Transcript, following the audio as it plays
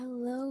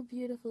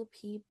beautiful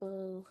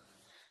people.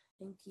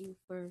 Thank you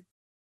for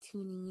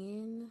tuning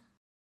in.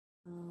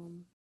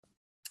 Um,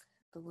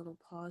 the little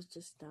pause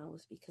just now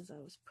was because I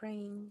was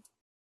praying.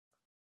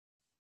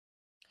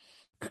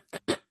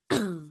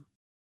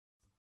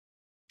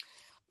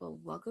 Well,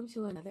 welcome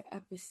to another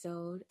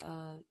episode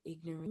of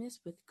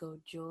Ignoramus with Go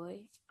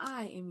Joy.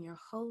 I am your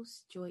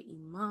host, Joy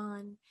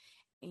Iman,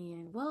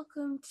 and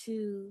welcome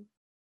to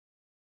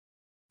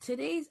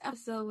today's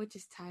episode, which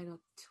is titled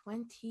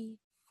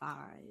 25.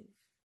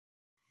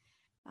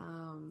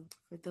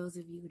 For those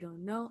of you who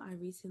don't know, I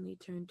recently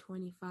turned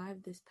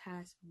 25 this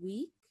past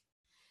week.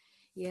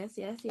 Yes,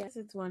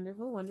 it's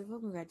wonderful.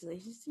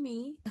 Congratulations to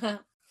me.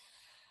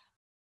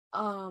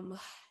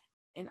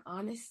 And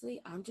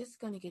honestly, I'm just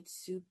gonna get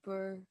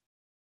super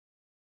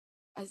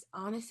as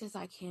honest as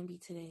I can be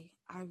today.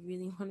 I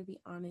really want to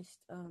be honest.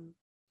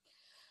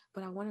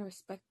 But I want to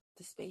respect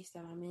the space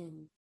that I'm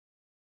in,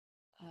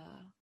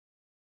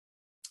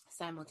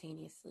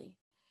 simultaneously.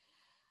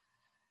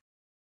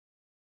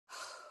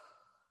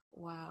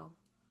 Wow.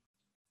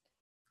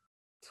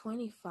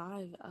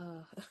 25,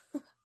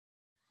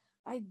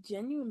 I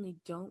genuinely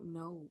don't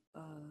know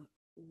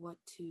what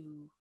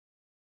to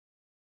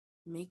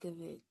make of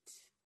it.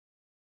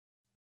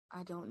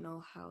 I don't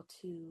know how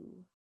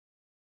to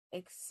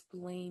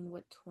explain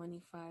what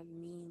 25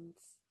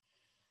 means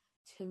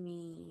to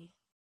me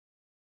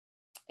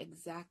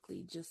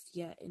exactly just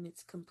yet in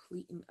its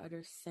complete and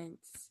utter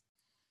sense.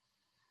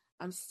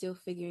 I'm still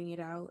figuring it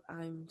out.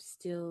 I'm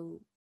still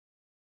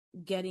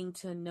getting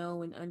to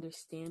know and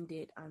understand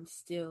it. I'm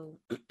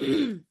still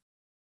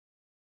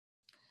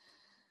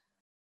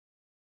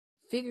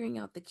figuring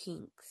out the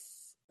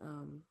kinks.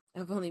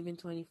 I've only been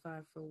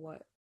 25 for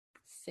what,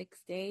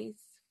 6 days?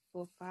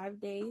 For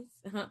 5 days?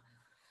 And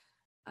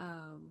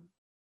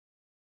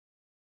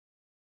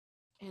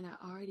I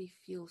already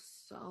feel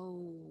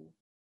so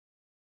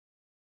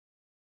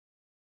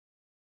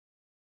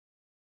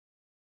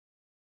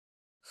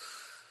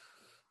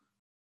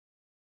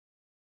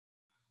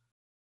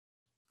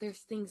there's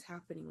things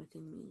happening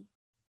within me.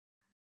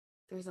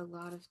 There's a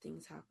lot of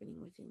things happening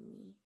within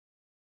me.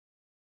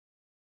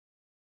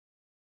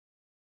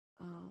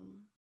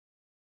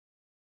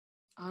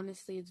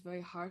 Honestly, it's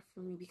very hard for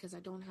me because I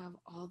don't have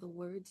all the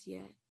words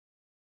yet.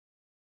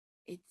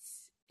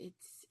 It's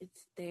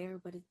there,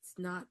 but it's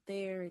not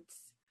there.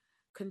 It's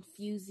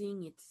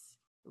confusing. It's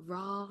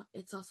raw.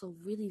 It's also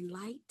really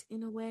light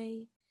in a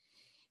way.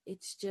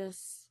 It's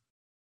just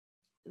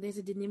there's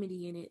a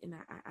dynamity in it, and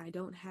I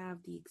don't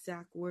have the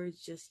exact words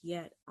just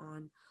yet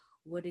on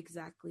what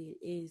exactly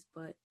it is,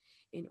 but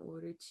in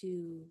order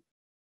to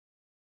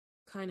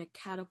kind of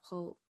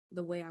catapult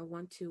the way I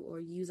want to or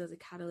use as a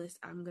catalyst,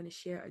 I'm going to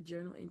share a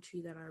journal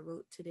entry that I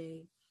wrote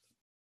today,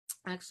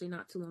 actually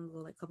not too long ago,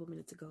 like a couple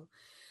minutes ago,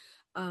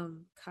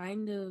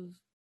 kind of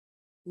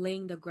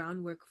laying the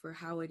groundwork for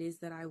how it is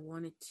that I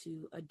wanted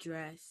to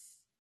address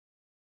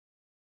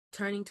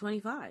turning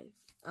 25,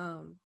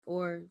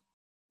 or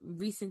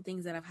recent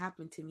things that have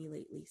happened to me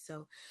lately.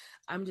 So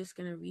I'm just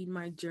going to read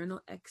my journal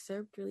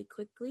excerpt really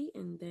quickly,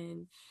 and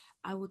then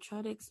I will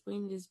try to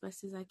explain it as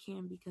best as I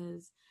can,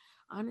 because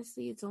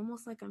honestly, it's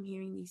almost like I'm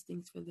hearing these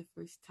things for the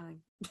first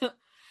time.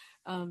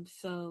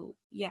 So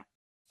yeah.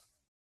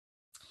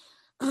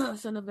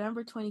 So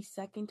November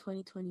 22nd,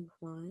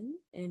 2021,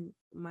 and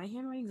my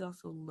handwriting is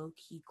also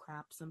low-key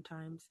crap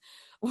sometimes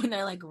when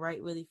I like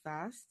write really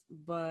fast,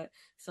 but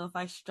so if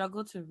I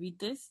struggle to read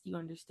this, you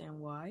understand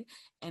why.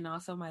 And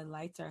also my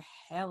lights are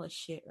hella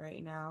shit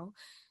right now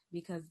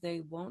because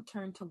they won't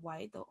turn to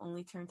white, they'll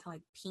only turn to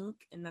like pink,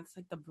 and that's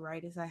like the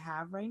brightest I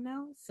have right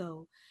now,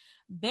 so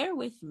bear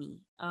with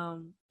me.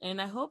 And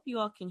I hope you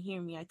all can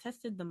hear me. I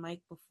tested the mic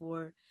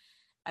before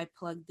I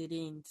plugged it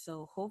in,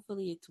 so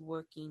hopefully it's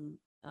working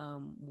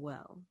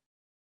well.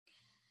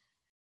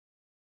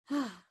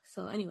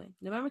 So anyway,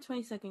 November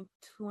 22nd,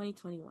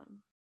 2021.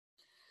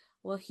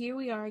 Well, here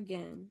we are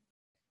again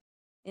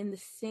in the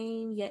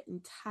same yet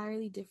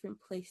entirely different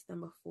place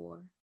than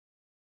before.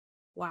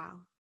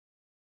 Wow.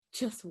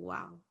 Just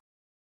wow.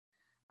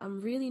 I'm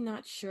really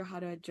not sure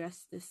how to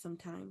address this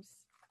sometimes.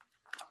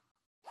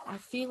 I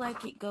feel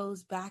like it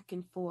goes back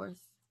and forth.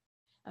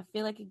 I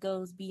feel like it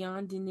goes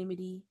beyond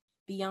anonymity,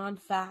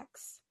 beyond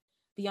facts,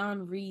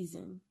 beyond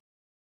reason.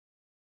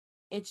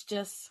 It's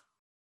just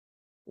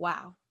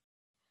wow.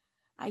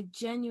 I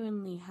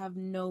genuinely have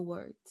no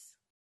words.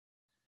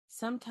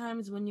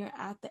 Sometimes when you're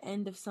at the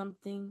end of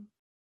something,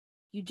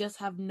 you just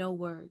have no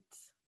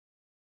words.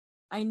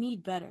 I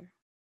need better.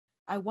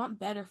 I want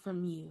better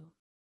from you.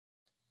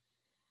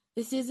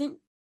 This isn't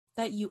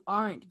that you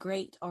aren't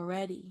great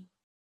already.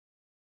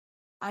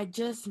 I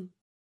just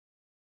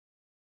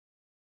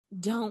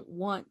don't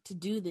want to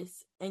do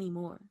this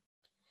anymore.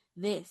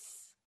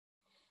 This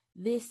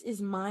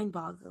is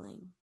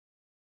mind-boggling,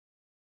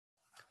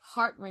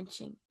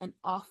 heart-wrenching, and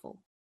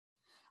awful.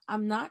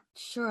 I'm not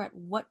sure at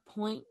what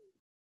point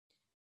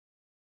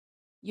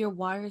your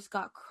wires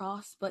got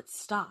crossed, but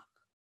stop.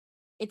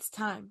 It's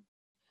time.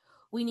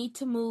 We need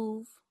to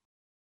move.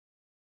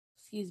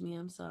 Excuse me,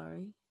 I'm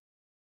sorry.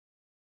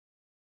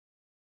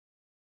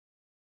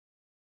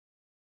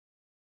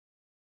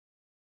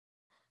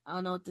 I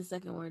don't know what the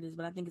second word is,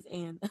 but I think it's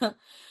and.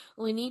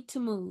 We need to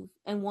move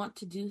and want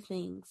to do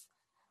things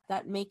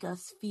that make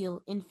us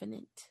feel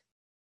infinite.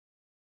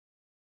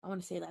 I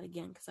want to say that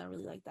again because I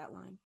really like that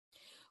line.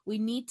 We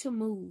need to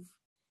move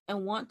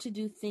and want to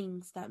do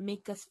things that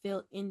make us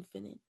feel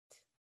infinite.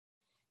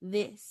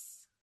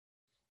 This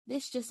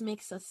just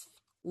makes us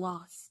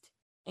lost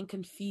and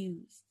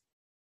confused.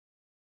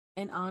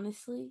 And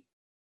honestly,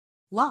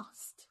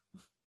 lost.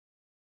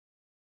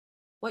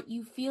 What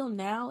you feel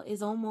now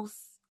is almost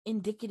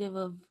indicative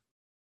of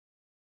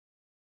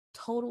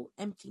total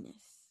emptiness.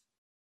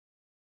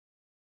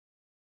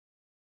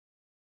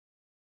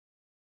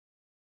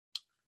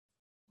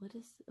 What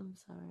is, I'm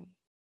sorry.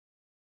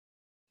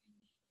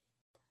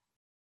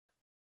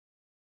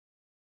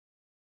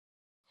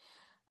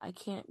 I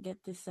can't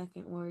get this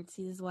second word.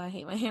 See, this is why I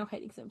hate my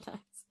handwriting sometimes.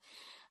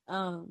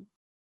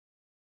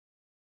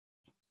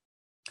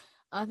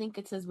 I think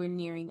it says we're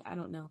nearing, I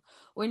don't know.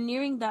 We're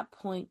nearing that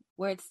point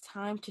where it's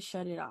time to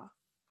shut it off.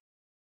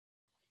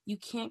 You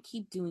can't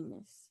keep doing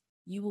this.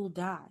 You will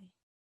die.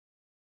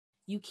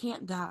 You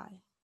can't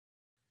die.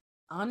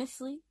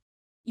 Honestly,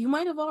 you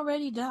might have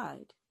already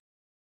died.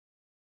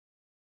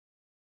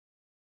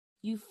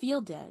 You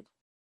feel dead,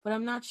 but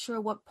I'm not sure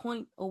what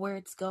point or where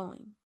it's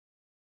going.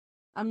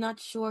 I'm not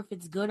sure if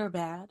it's good or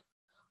bad.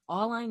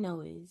 All I know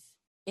is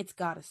it's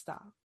gotta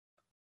stop.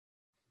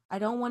 I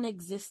don't want to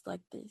exist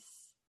like this.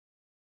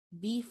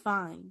 Be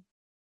fine.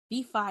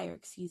 Be fire,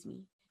 excuse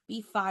me.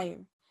 Be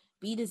fire.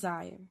 Be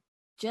desire.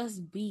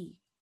 Just be.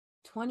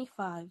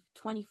 25,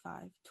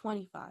 25,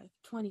 25,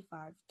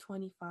 25,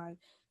 25,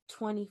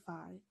 25.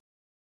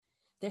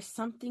 There's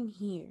something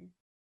here.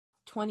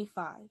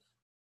 25.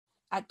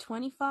 At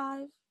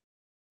 25,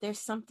 there's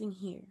something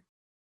here.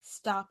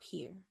 Stop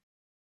here.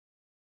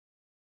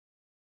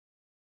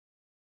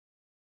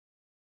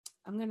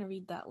 I'm going to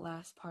read that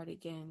last part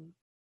again.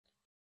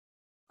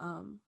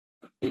 From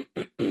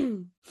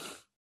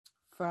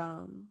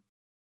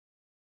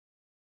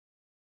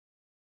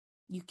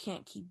You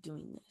Can't Keep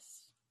Doing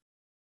This.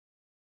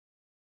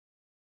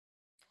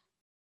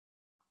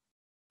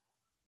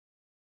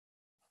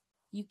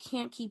 You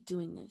can't keep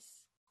doing this.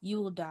 You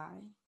will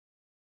die.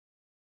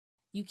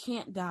 You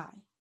can't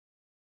die.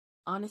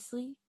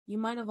 Honestly, you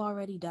might have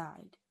already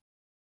died.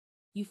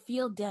 You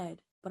feel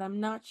dead, but I'm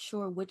not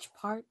sure which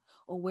part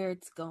or where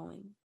it's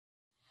going.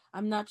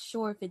 I'm not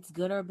sure if it's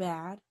good or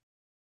bad.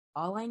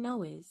 All I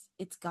know is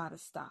it's gotta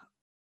stop.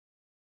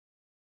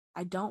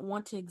 I don't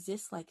want to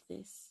exist like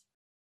this.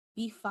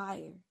 Be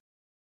fire.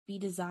 Be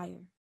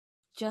desire.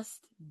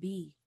 Just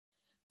be.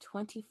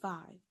 25,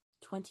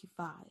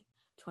 25,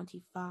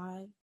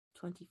 25,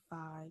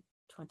 25,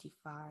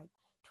 25,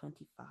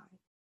 25.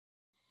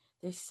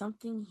 There's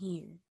something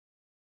here.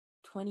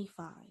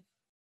 25.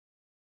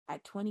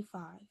 At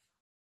 25,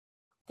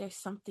 there's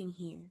something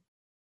here.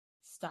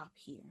 Stop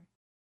here.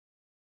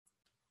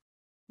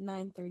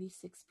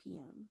 9:36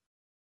 p.m.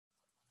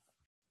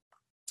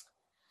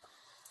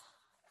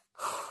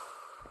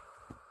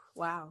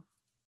 Wow.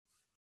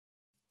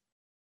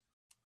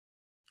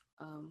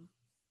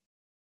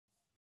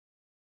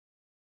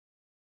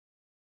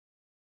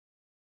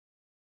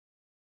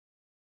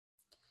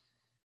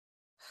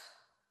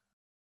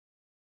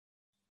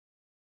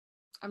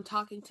 I'm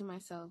talking to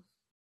myself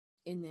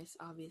in this,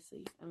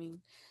 obviously. I mean,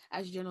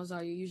 as journals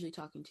are, you're usually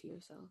talking to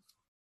yourself.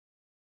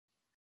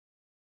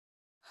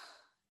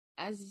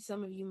 As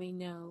some of you may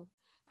know,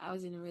 I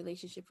was in a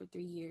relationship for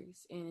 3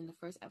 years, and in the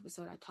first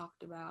episode, I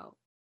talked about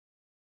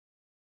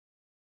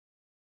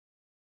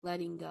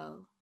letting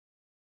go.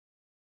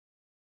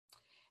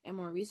 And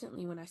more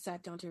recently, when I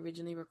sat down to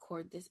originally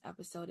record this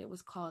episode, it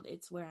was called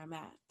It's Where I'm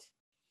At.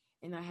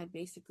 And I had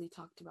basically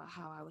talked about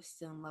how I was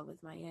still in love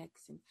with my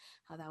ex and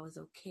how that was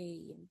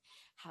okay and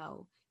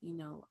how,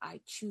 I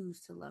choose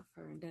to love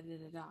her and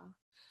da-da-da-da.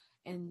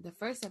 And the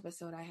first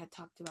episode, I had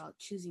talked about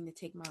choosing to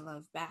take my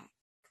love back.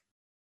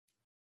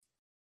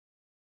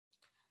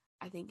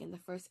 I think in the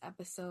first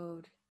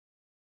episode,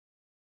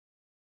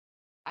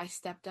 I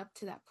stepped up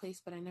to that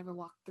place, but I never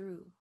walked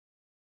through.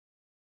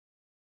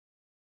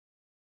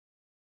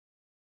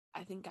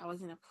 I think I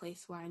was in a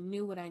place where I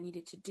knew what I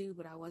needed to do,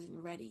 but I wasn't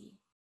ready.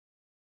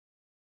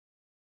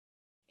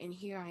 And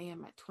here I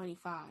am at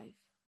 25.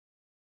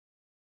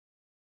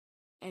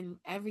 And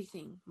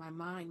everything, my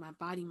mind, my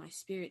body, my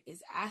spirit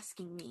is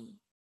asking me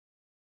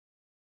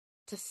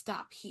to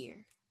stop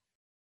here.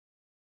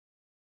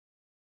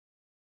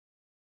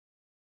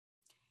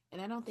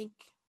 And I don't think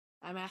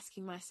I'm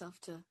asking myself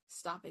to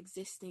stop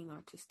existing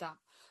or to stop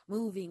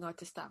moving or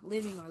to stop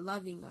living or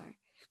loving or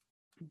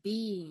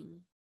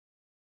being.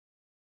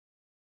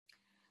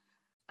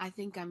 I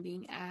think I'm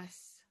being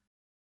asked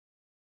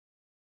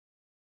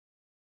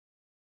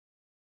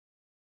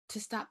to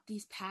stop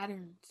these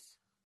patterns,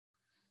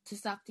 to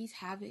stop these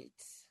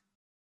habits,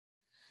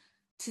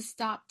 to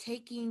stop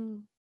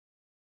taking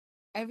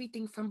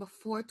everything from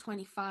before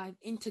 25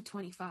 into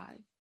 25.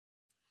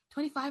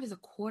 25 is a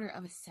quarter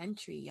of a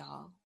century,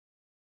 y'all.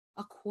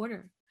 A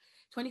quarter.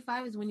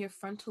 25 is when your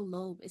frontal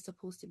lobe is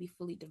supposed to be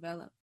fully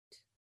developed.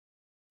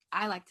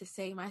 I like to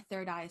say my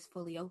third eye is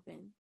fully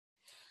open.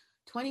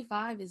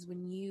 25 is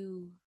when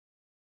you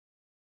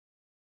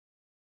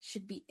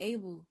should be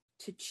able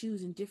to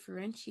choose and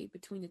differentiate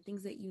between the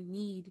things that you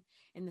need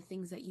and the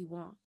things that you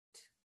want.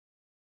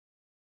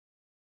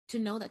 To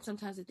know that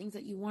sometimes the things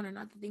that you want are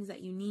not the things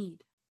that you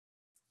need.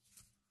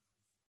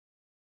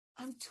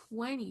 I'm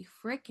 20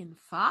 freaking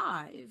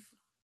 5.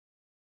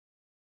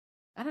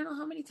 I don't know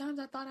how many times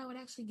I thought I would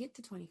actually get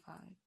to 25.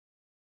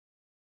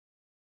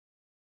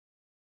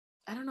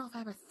 I don't know if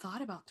I ever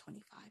thought about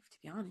 25, to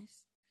be honest.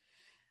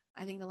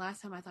 I think the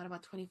last time I thought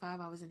about 25,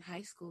 I was in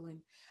high school,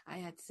 and I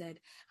had said,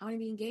 I want to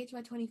be engaged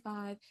by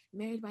 25,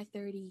 married by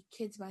 30,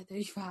 kids by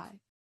 35.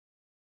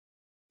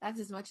 That's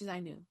as much as I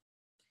knew.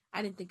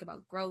 I didn't think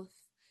about growth.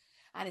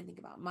 I didn't think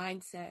about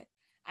mindset.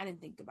 I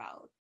didn't think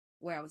about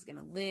where I was going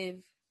to live.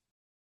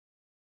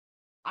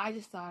 I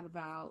just thought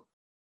about,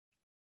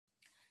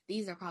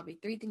 these are probably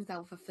 3 things that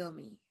will fulfill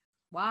me.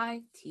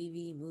 Why?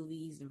 TV,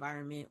 movies,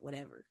 environment,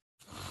 whatever.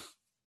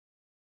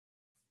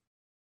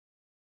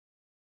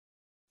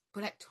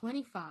 But at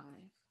 25,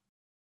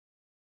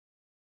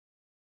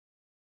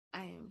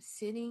 I am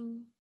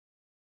sitting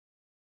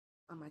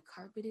on my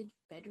carpeted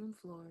bedroom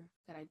floor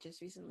that I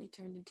just recently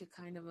turned into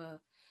kind of a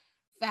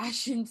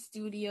fashion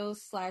studio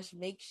 /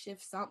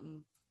 makeshift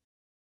something.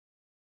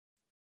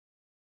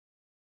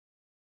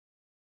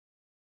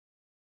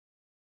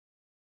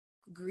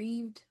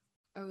 Grieved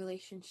a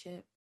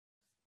relationship.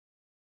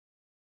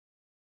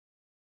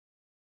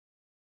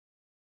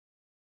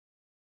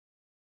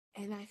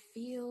 And I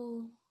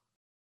feel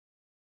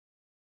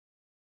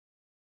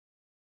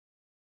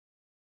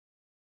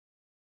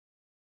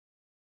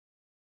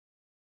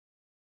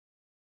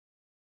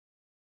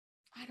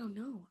I don't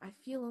know. I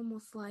feel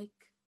almost like,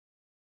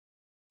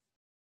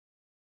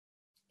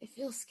 it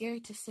feels scary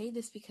to say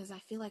this because I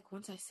feel like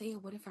once I say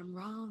it, what if I'm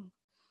wrong?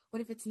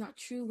 What if it's not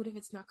true? What if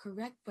it's not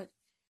correct? But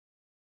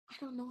I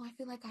don't know. I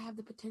feel like I have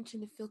the potential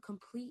to feel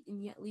complete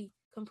and yet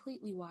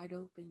completely wide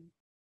open.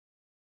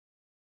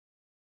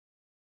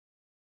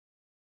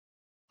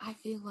 I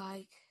feel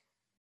like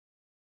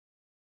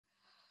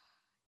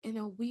in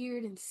a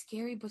weird and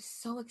scary but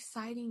so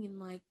exciting and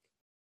like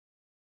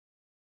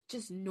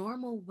just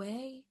normal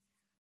way,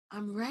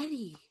 I'm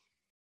ready.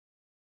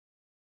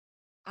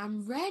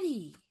 I'm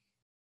ready.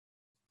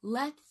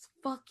 Let's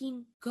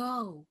fucking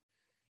go.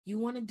 You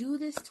want to do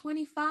this,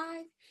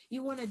 25?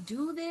 You want to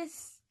do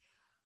this?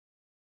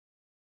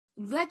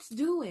 Let's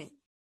do it.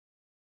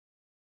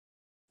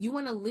 You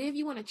want to live?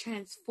 You want to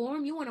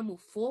transform? You want to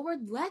move forward?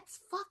 Let's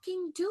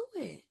fucking do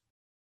it.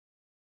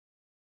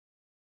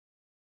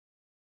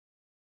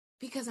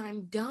 Because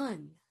I'm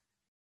done.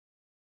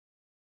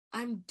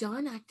 I'm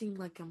done acting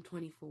like I'm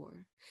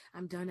 24.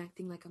 I'm done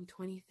acting like I'm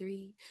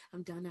 23.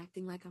 I'm done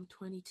acting like I'm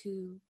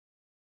 22.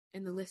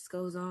 And the list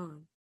goes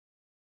on.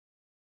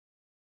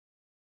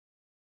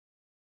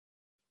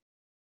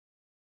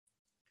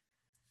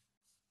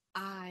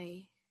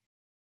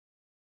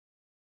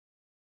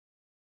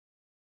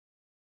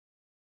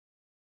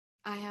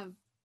 I have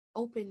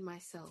opened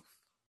myself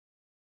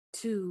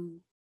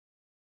to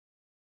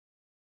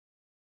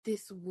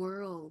this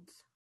world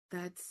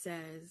that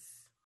says,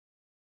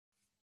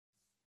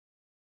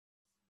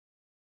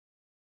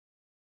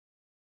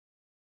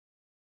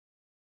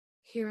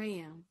 here I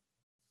am,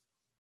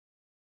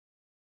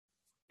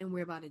 and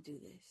we're about to do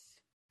this.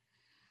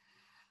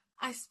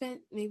 I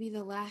spent maybe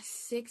the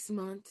last 6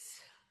 months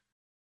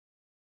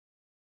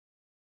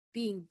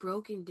being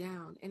broken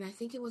down, and I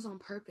think it was on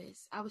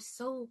purpose. I was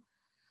so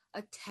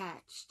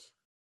attached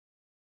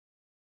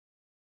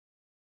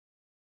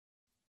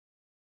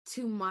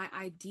to my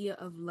idea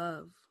of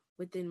love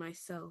within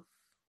myself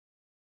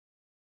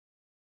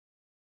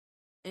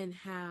and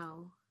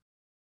how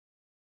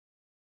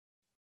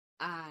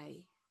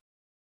I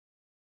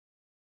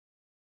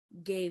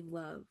gave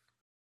love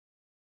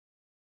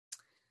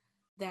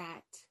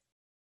that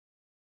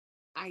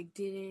I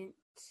didn't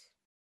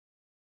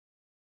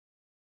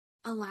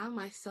allow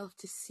myself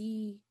to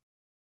see,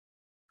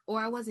 or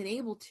I wasn't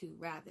able to,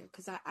 rather,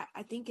 because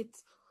I think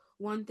it's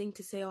one thing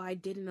to say, oh, I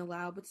didn't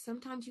allow, but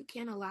sometimes you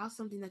can't allow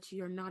something that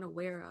you're not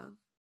aware of.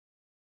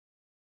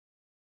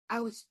 I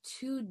was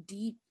too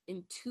deep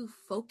and too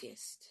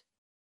focused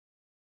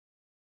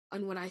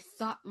on what I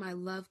thought my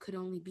love could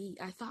only be.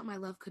 I thought my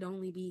love could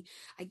only be,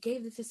 I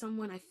gave this to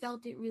someone, I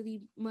felt it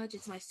really much,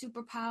 it's my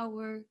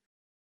superpower.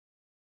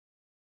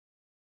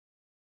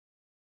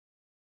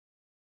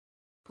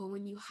 But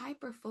when you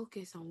hyper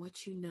focus on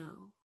what you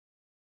know,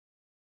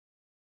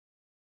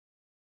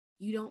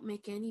 you don't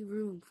make any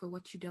room for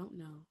what you don't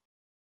know.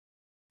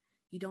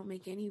 You don't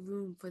make any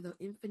room for the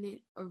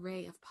infinite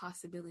array of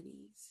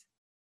possibilities.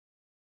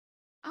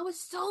 I was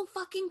so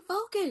fucking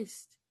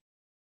focused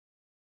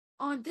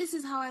on, this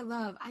is how I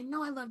love. I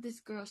know I love this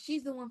girl.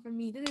 She's the one for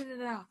me. Da, da,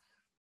 da, da.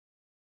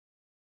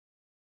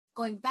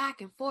 Going back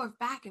and forth,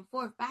 back and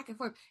forth, back and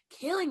forth,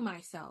 killing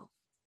myself.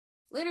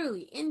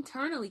 Literally,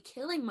 internally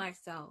killing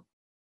myself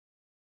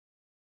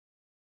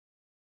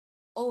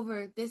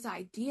over this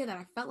idea that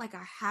I felt like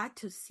I had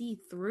to see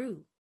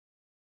through.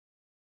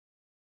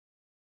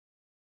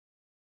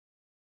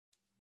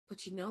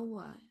 But you know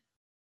what?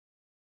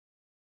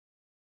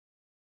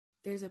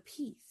 There's a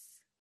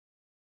piece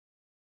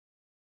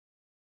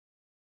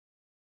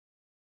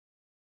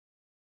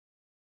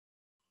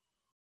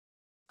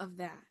of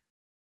that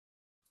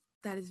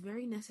is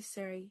very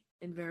necessary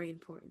and very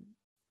important.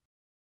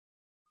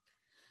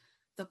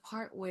 The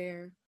part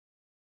where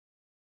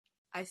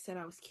I said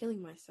I was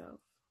killing myself.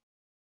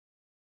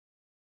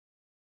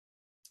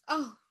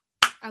 Oh,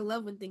 I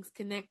love when things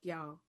connect,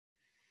 y'all.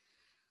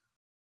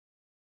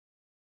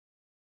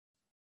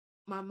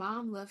 My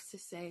mom loves to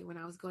say, when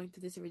I was going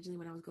through this originally,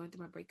 when I was going through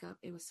my breakup,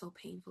 it was so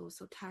painful, it was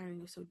so tiring,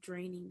 it was so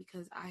draining,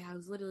 because I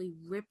was literally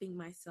ripping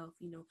myself,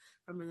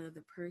 from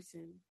another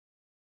person.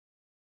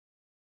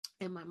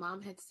 And my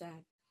mom had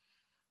said,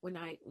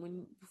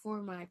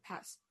 before my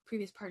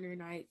previous partner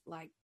and I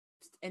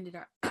ended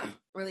our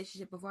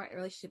relationship, before our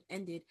relationship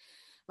ended,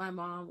 my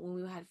mom, when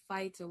we had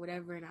fights or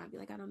whatever, and I'd be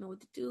like, I don't know what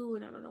to do,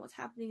 and I don't know what's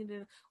happening. And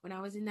then when I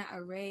was in that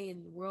array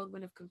and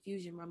whirlwind of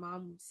confusion, my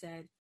mom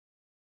said,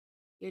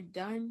 you're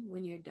done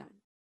when you're done.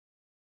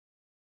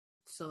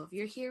 So if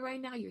you're here right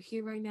now, you're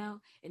here right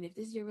now. And if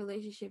this is your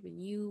relationship and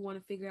you want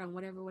to figure out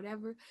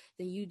whatever,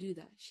 then you do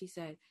that. She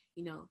said,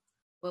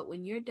 but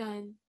when you're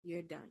done,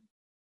 you're done.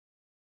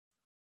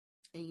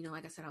 And,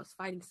 like I said, I was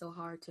fighting so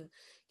hard to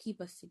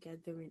keep us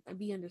together and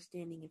be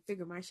understanding and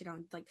figure my shit out.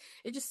 Like,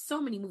 it's just so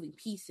many moving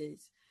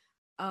pieces.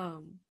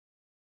 But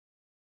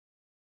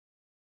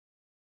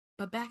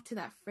back to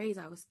that phrase,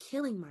 I was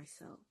killing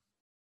myself.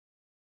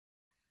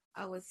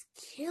 I was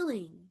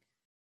killing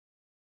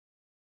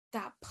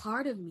that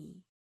part of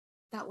me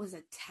that was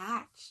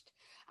attached.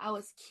 I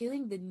was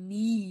killing the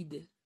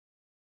need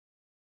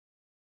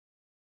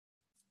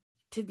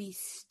to be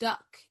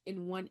stuck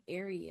in one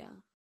area.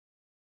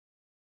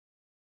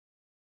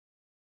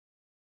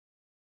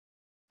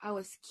 I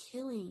was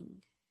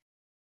killing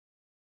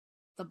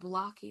the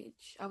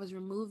blockage. I was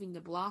removing the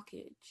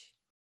blockage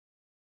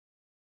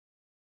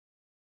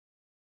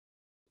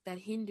that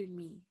hindered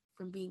me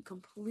from being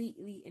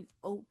completely and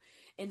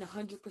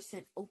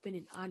 100% open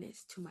and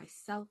honest to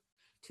myself,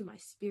 to my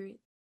spirit,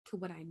 to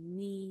what I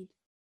need.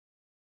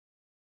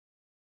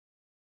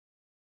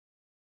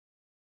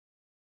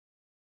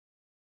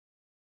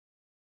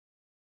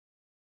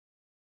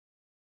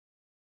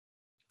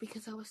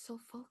 Because I was so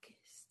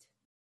focused.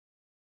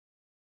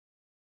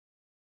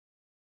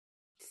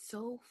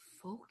 So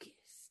focused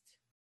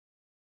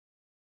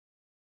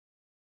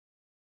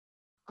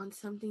on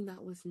something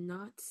that was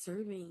not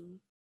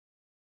serving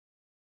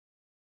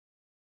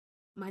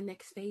my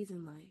next phase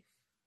in life.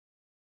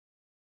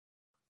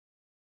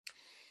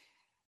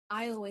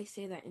 I always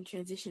say that in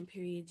transition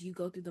periods, you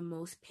go through the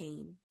most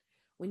pain.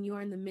 When you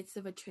are in the midst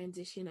of a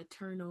transition, a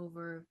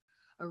turnover,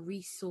 a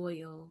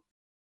resoil,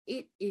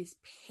 it is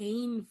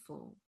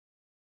painful.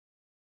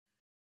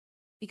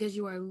 Because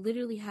you are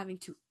literally having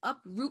to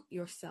uproot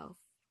yourself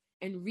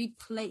and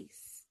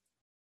replace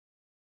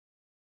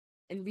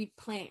and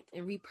replant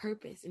and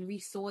repurpose and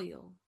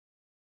resoil.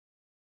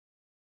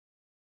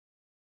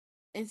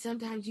 And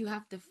sometimes you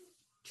have to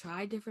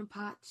try different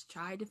pots,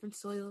 try different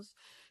soils,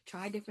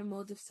 try different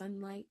modes of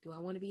sunlight. Do I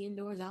want to be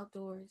indoors,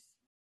 outdoors?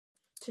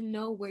 To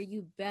know where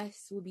you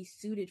best will be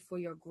suited for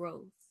your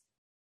growth.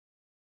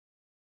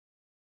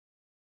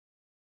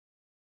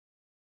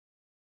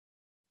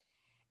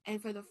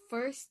 And for the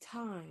first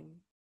time,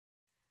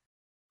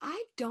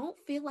 I don't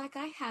feel like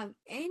I have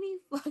any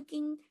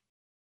fucking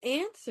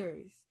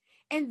answers.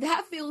 And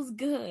that feels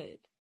good.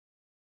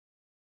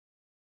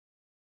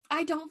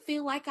 I don't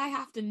feel like I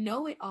have to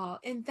know it all.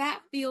 And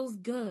that feels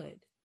good.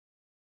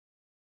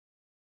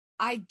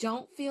 I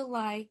don't feel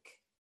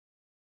like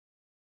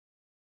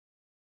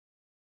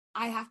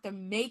I have to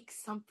make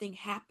something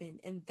happen.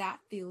 And that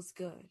feels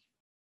good.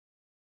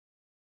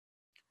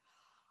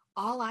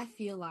 All I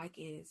feel like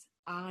is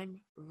I'm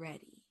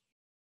ready.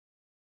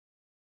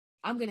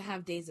 I'm going to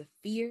have days of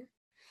fear.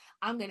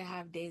 I'm going to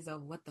have days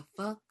of what the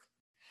fuck.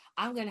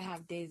 I'm going to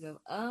have days of,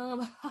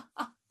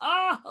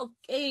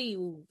 okay,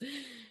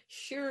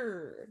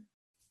 sure.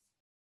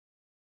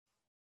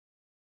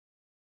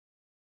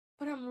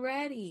 But I'm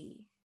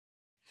ready.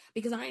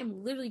 Because I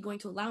am literally going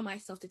to allow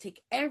myself to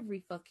take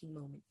every fucking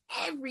moment,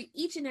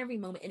 each and every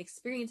moment, and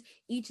experience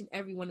each and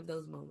every one of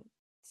those moments.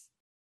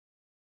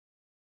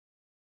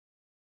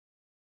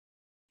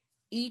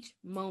 Each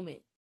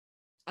moment,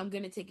 I'm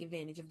going to take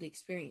advantage of the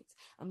experience.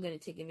 I'm going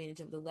to take advantage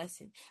of the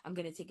lesson. I'm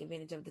going to take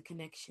advantage of the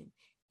connection.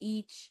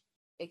 Each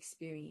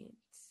experience.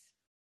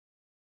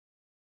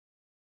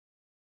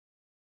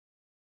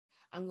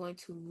 I'm going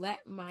to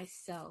let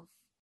myself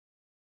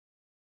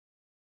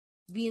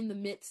be in the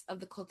midst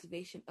of the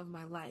cultivation of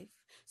my life.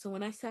 So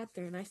when I sat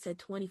there and I said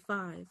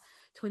 25,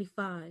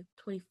 25,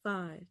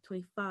 25,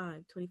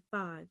 25,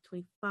 25,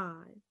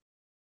 25,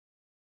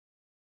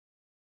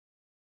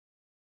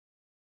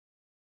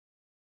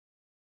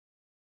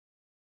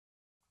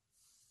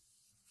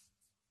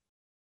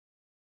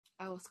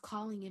 I was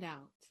calling it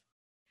out.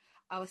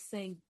 I was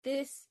saying,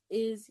 this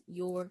is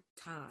your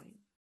time.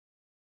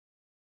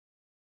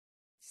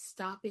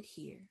 Stop it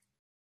here.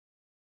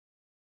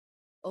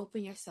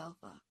 Open yourself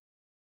up.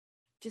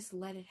 Just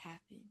let it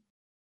happen.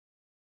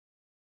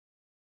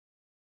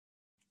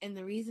 And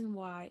the reason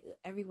why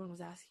everyone was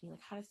asking,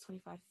 like, how does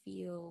 25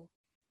 feel?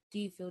 Do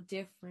you feel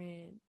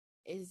different?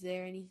 Is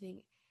there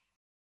anything?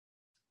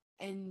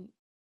 And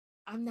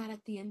I'm not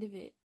at the end of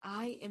it.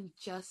 I am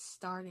just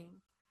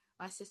starting.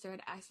 My sister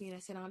had asked me, and I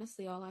said,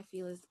 honestly, all I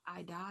feel is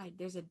I died.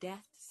 There's a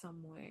death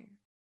somewhere.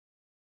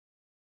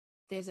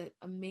 There's a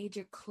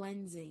major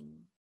cleansing.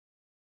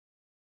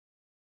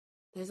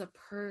 There's a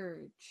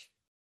purge.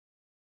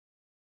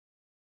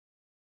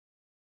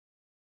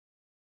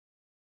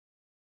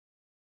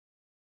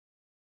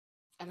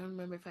 I don't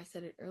remember if I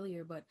said it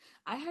earlier, but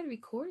I had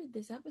recorded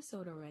this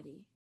episode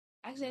already.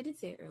 Actually, I did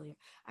say it earlier.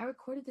 I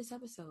recorded this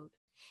episode.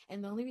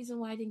 And the only reason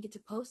why I didn't get to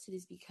post it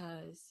is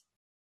because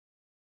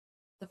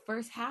the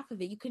first half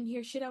of it, you couldn't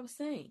hear shit I was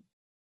saying.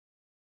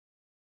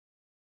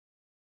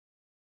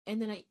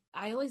 And then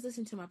I always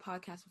listen to my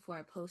podcast before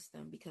I post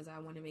them because I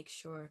want to make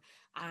sure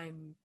I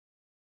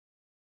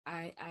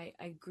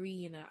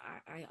agree and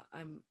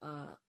I'm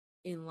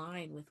in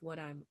line with what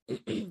I'm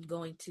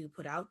going to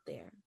put out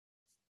there.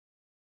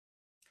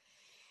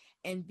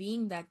 And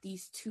being that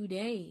these 2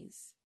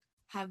 days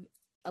have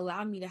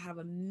allowed me to have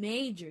a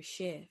major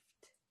shift,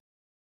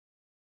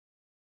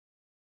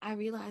 I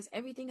realized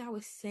everything I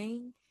was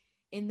saying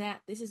in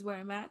that this is where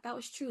I'm at, that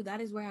was true.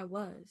 That is where I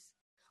was.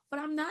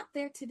 But I'm not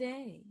there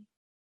today.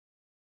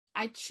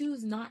 I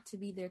choose not to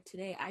be there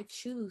today. I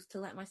choose to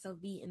let myself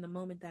be in the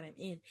moment that I'm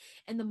in.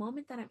 And the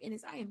moment that I'm in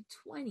is I am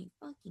 20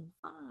 fucking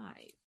 5.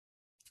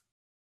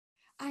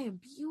 I am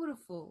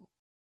beautiful.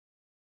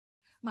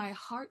 My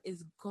heart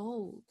is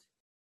gold.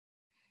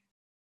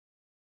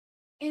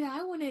 And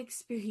I want to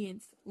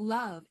experience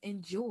love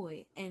and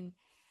joy and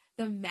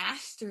the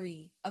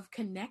mastery of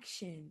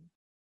connection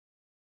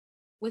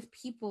with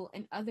people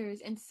and others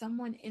and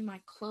someone in my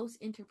close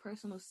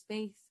interpersonal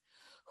space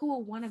who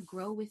will want to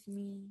grow with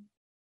me,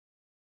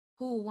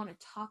 who will want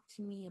to talk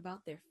to me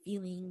about their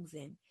feelings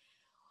and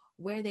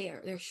where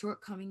their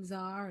shortcomings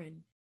are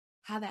and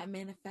how that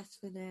manifests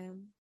for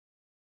them.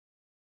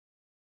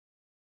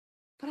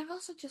 But I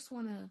also just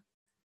want to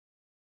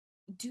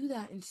do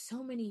that in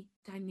so many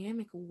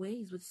dynamic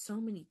ways with so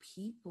many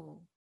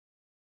people.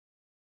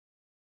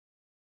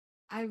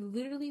 I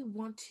literally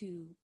want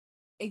to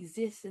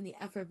exist in the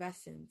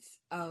effervescence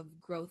of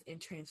growth and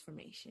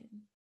transformation.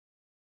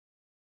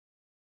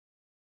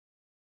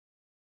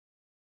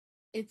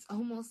 It's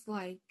almost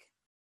like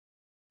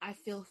I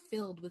feel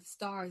filled with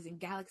stars and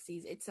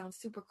galaxies. It sounds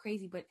super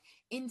crazy, but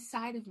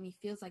inside of me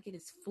feels like it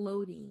is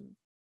floating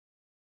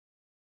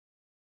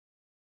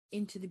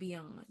into the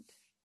beyond.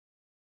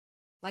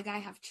 Like I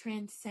have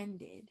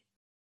transcended.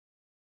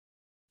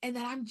 And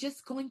that I'm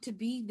just going to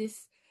be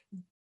this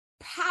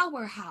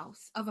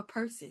powerhouse of a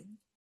person.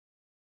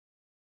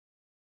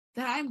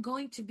 That I'm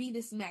going to be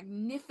this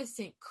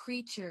magnificent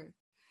creature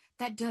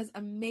that does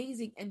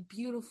amazing and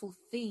beautiful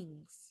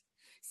things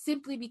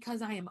simply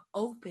because I am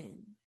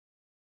open.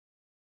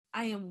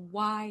 I am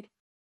wide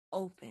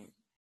open.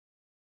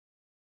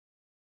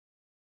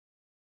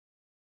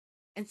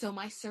 And so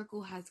my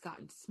circle has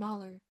gotten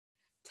smaller,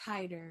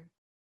 tighter,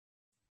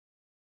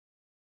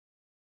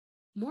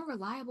 more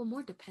reliable,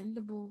 more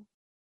dependable.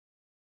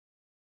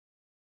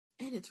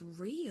 And it's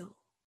real.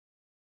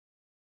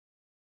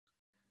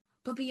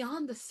 But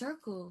beyond the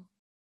circle,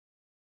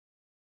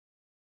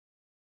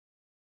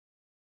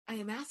 I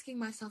am asking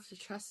myself to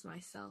trust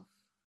myself.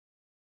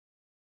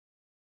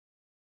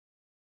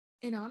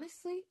 And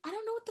honestly, I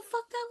don't know what the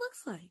fuck that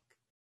looks like.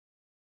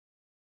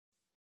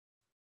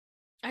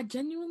 I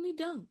genuinely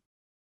don't.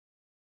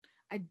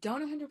 I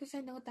don't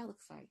 100% know what that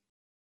looks like.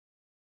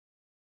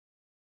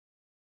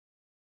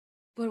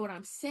 But what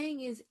I'm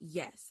saying is,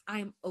 yes,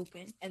 I'm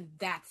open and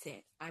that's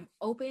it. I'm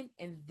open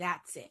and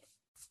that's it.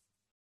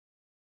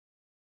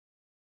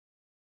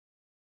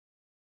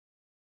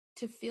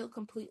 To feel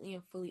completely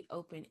and fully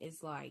open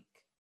is like,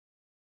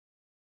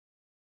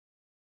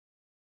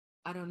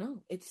 I don't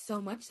know. It's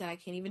so much that I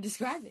can't even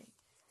describe it.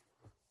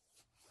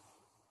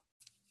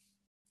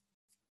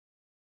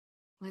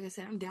 Like I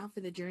said, I'm down for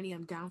the journey.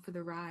 I'm down for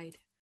the ride.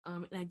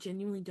 And I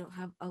genuinely don't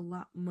have a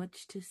lot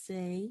much to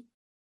say.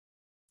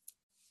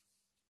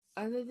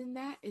 Other than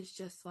that, it's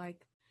just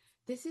like,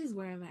 this is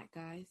where I'm at,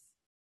 guys.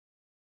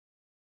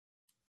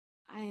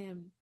 I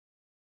am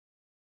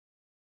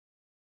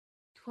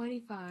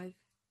 25.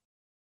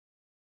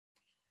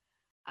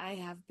 I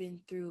have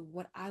been through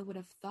what I would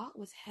have thought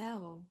was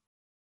hell.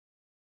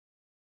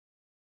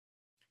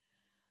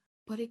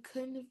 But it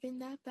couldn't have been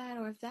that bad.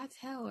 Or if that's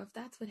hell, or if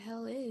that's what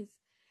hell is,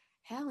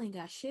 hell ain't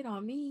got shit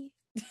on me.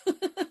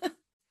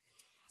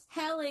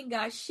 Hell ain't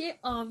got shit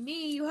on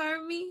me. You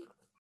heard me?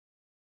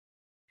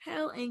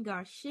 Hell ain't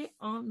got shit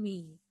on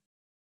me.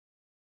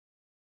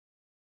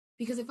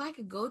 Because if I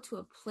could go to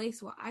a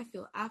place where I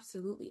feel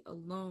absolutely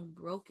alone,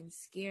 broken,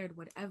 scared,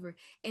 whatever,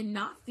 and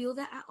not feel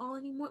that at all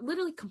anymore,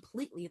 literally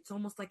completely, it's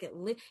almost like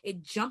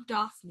it jumped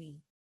off me.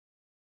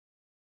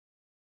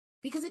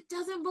 Because it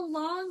doesn't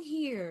belong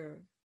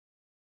here.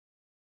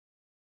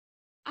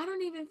 I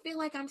don't even feel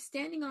like I'm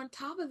standing on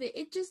top of it.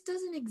 It just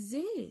doesn't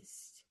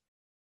exist.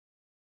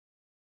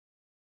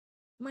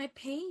 my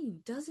pain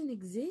doesn't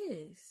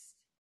exist.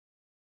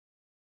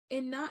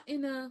 And not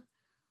in a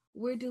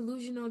we're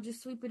delusional,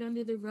 just sweep it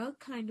under the rug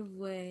kind of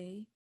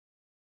way,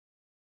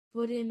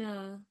 but in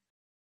a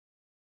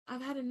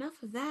I've had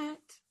enough of that.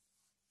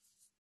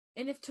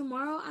 And if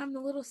tomorrow I'm a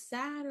little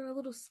sad or a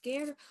little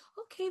scared,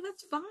 okay,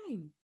 that's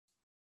fine.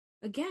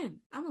 Again,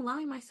 I'm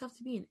allowing myself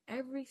to be in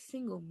every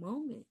single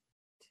moment.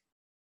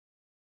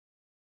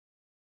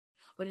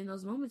 But in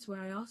those moments where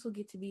I also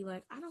get to be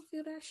like, I don't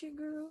feel that shit,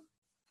 girl.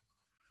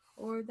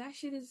 Or that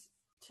shit is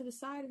to the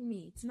side of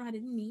me. It's not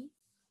in me.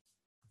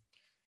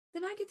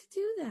 Then I get to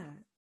do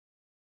that.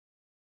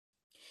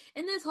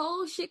 And this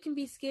whole shit can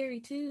be scary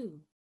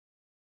too.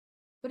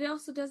 But it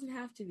also doesn't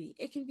have to be.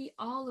 It can be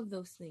all of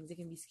those things. It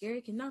can be scary.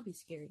 It cannot be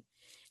scary.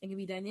 It can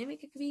be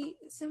dynamic. It can be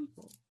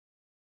simple.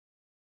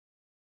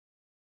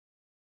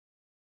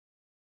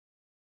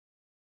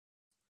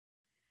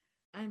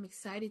 I'm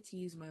excited to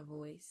use my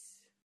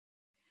voice.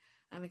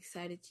 I'm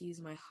excited to use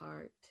my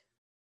heart.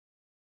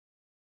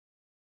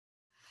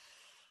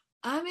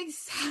 I'm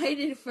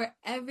excited for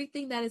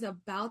everything that is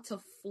about to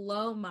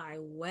flow my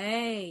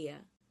way.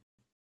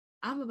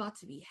 I'm about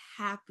to be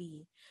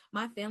happy.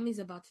 My family's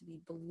about to be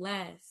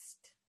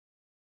blessed.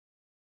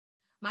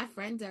 My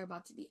friends are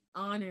about to be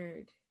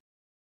honored.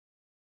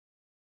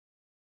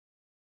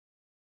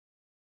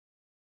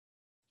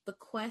 The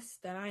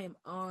quest that I am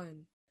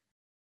on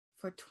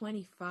for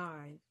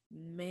 25,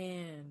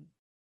 man,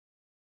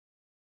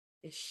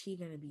 is she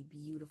gonna be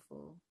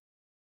beautiful.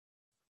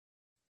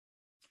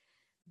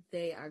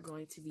 They are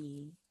going to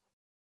be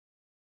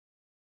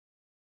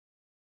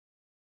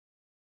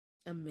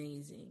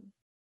amazing.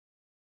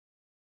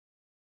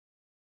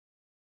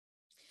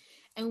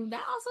 And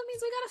that also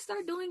means we gotta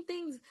start doing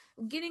things,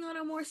 getting on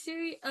a more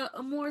serious,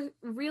 a more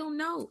real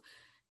note.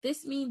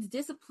 This means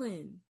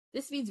discipline.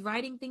 This means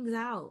writing things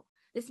out.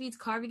 This means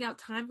carving out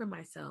time for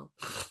myself.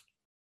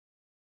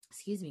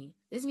 Excuse me.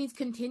 This means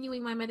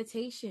continuing my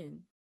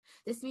meditation.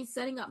 This means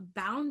setting up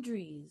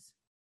boundaries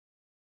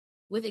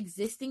with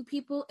existing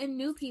people and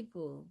new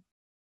people.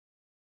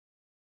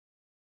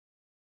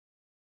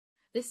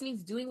 This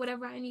means doing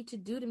whatever I need to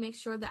do to make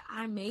sure that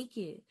I make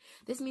it.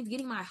 This means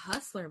getting my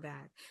hustler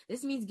back.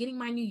 This means getting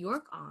my New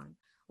York on.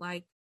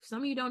 Like, some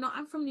of you don't know,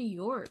 I'm from New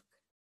York.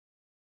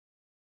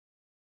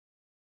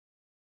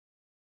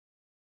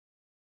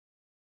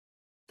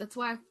 That's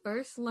why I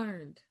first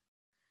learned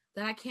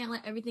that I can't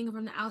let everything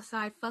from the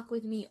outside fuck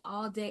with me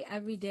all day,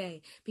 every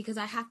day, because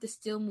I have to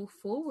still move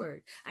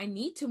forward. I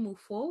need to move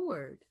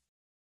forward.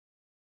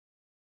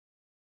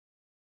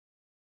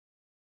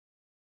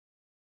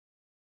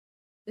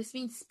 This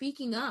means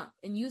speaking up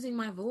and using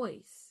my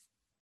voice.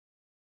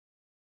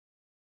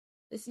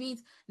 This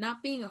means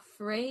not being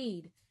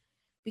afraid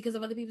because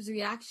of other people's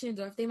reactions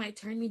or if they might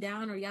turn me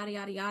down or yada,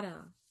 yada,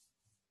 yada.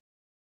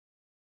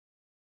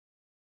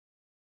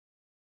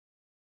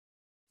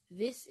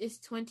 This is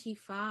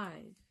 25.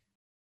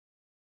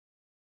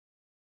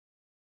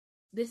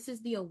 This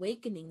is the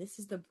awakening. This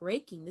is the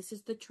breaking. This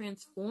is the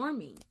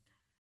transforming.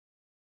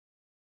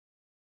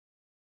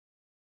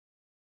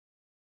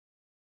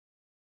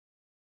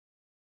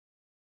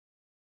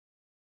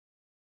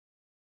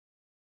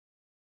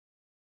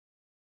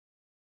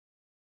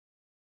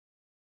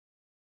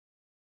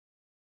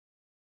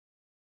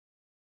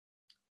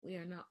 We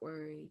are not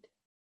worried.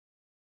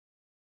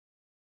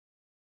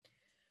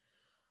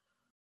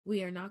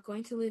 We are not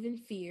going to live in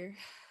fear.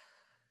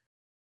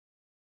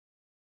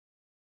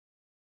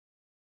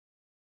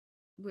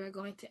 We're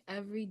going to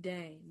every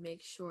day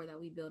make sure that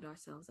we build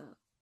ourselves up.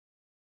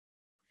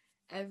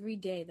 Every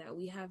day that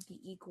we have the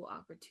equal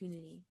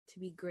opportunity to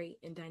be great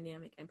and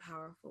dynamic and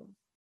powerful.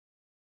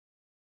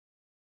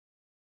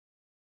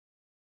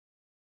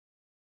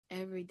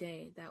 Every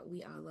day that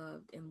we are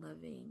loved and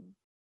loving.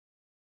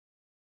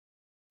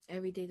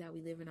 Every day that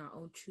we live in our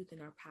own truth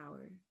and our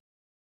power.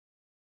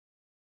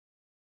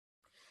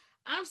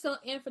 I'm so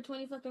in for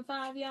 20 fucking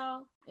 5,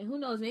 y'all. And who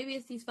knows, maybe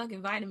it's these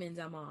fucking vitamins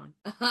I'm on.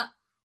 But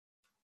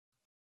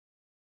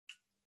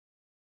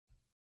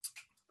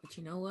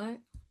you know what?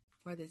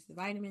 Whether it's the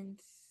vitamins,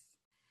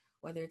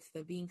 whether it's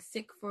the being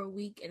sick for a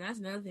week, and that's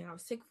another thing, I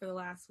was sick for the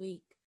last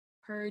week.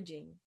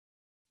 Purging.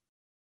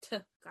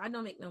 God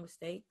don't make no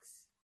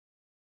mistakes.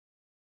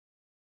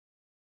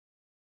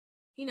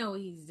 He know what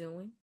he's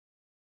doing.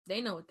 They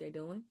know what they're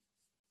doing.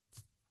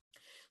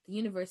 The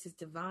universe is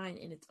divine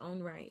in its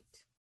own right.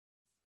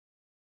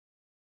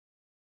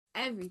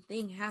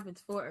 Everything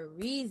happens for a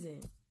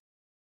reason.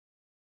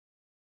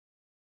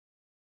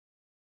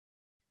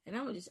 And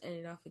I'm going to just end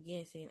it off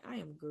again saying, I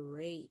am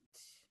great.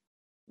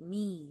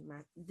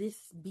 This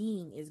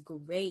being is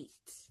great.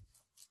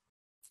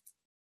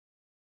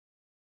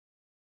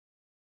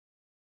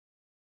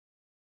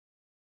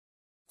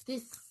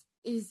 This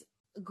is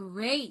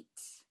great.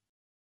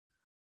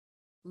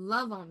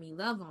 Love on me,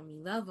 love on me,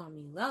 love on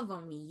me, love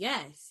on me.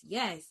 Yes,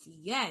 yes,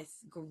 yes.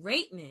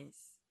 Greatness.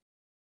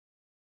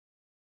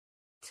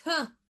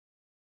 Tuh.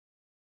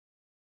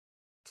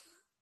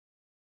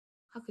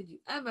 How could you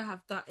ever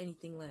have thought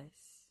anything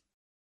less?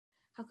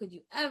 How could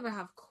you ever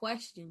have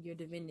questioned your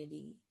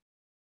divinity?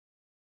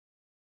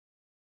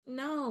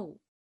 No.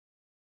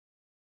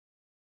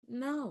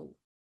 No.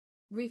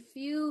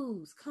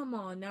 Refuse. Come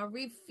on now,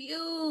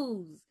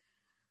 refuse.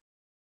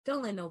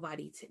 Don't let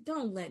nobody take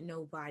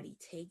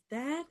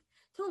that.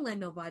 Don't let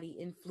nobody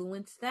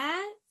influence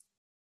that.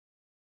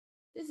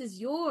 This is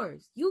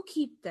yours. You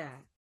keep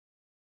that.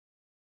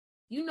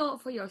 You know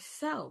it for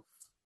yourself.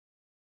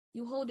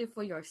 You hold it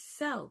for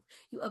yourself.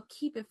 You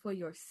upkeep it for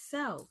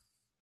yourself.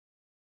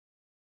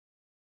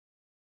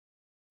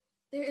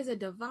 There is a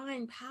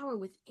divine power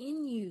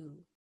within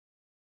you.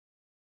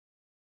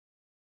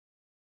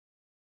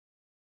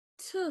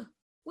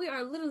 We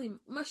are literally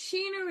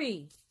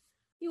machinery.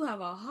 You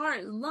have a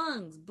heart,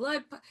 lungs,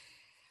 blood.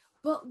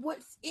 But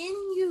what's in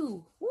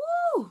you?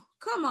 Woo!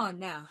 Come on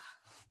now.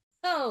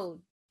 Oh,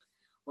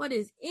 what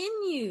is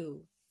in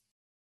you?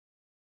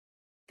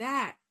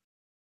 That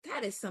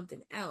is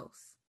something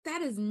else.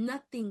 That is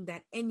nothing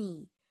that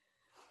any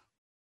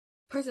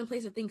person,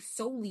 place, or thing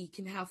solely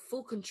can have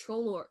full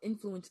control or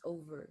influence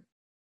over.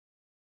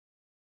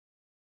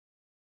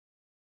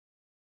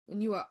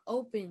 When you are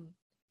open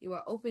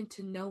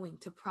to knowing,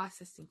 to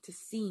processing, to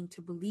seeing,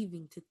 to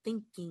believing, to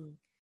thinking.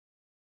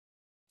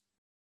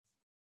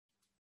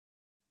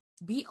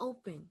 Be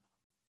open.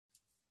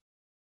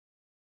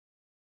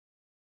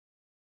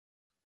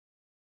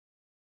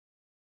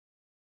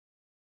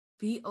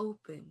 Be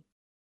open.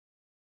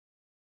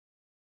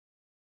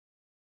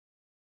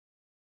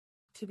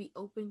 To be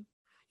open,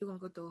 you're going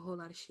to go through a whole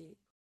lot of shit.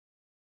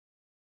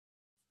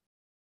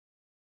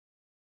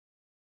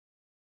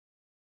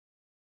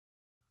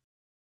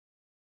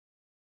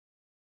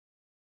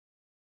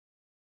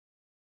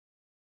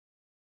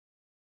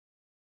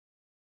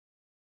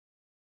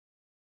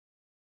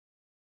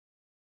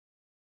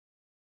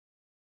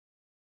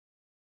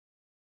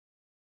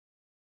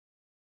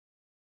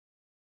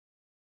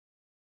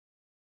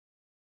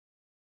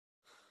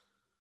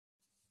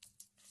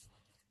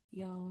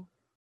 Y'all.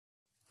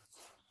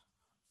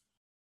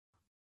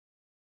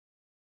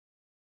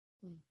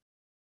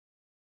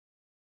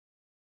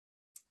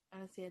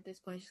 Honestly, at this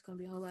point, it's just going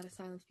to be a whole lot of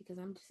silence because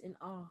I'm just in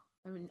awe.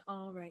 I'm in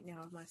awe right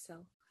now of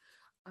myself.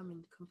 I'm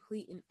in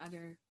complete and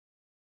utter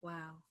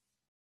wow.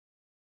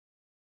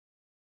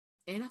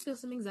 And I feel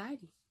some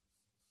anxiety.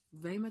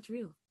 Very much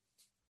real.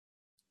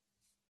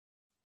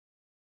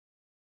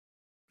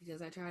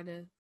 Because I tried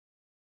to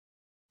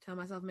tell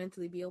myself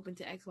mentally be open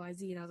to X, Y,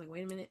 Z. And I was like,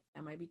 wait a minute,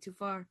 that might be too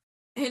far.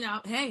 And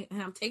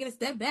I'm taking a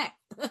step back.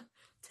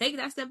 Take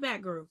that step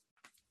back, girl.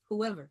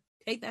 Whoever.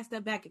 Take that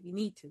step back if you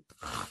need to.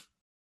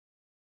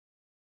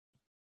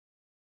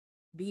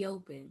 Be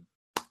open.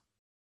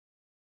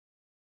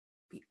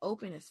 Be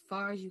open as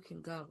far as you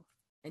can go.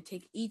 And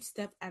take each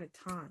step at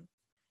a time.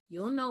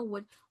 You'll know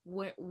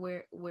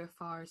where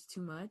far is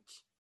too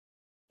much.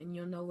 And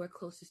you'll know where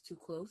close is too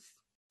close.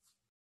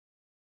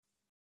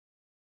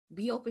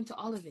 Be open to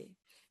all of it.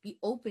 Be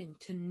open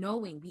to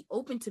knowing. Be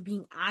open to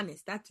being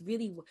honest. That's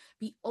really what.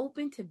 Be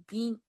open to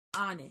being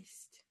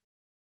honest.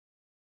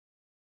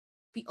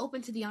 Be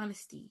open to the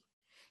honesty.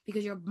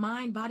 Because your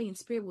mind, body, and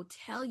spirit will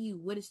tell you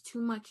what is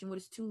too much and what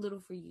is too little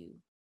for you.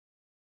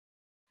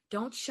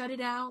 Don't shut it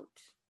out.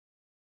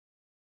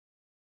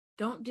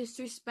 Don't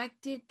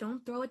disrespect it.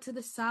 Don't throw it to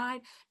the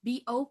side.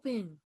 Be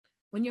open.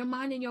 When your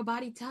mind and your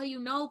body tell you,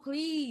 no,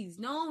 please,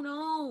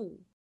 no.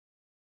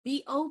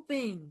 Be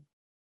open.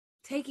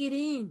 Take it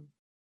in.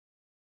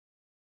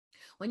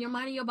 When your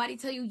mind and your body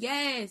tell you,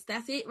 yes,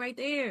 that's it right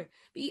there.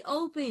 Be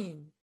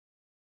open.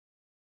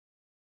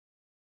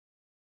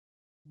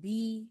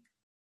 Be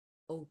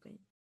open.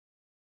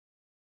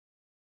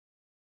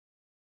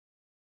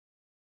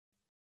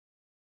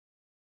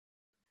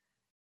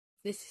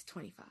 This is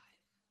 25.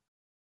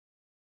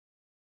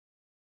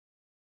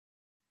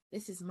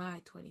 This is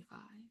my 25.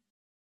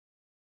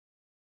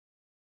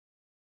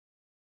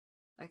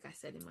 Like I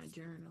said in my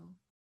journal.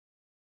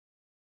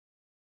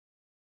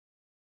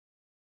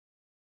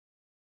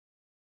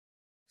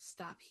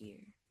 Stop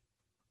here.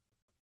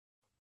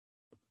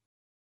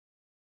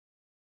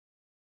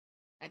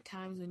 At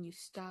times when you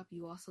stop,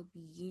 you also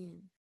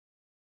begin.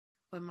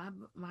 But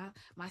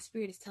my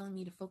spirit is telling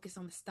me to focus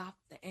on the stop,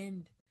 the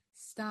end.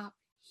 Stop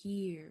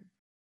here.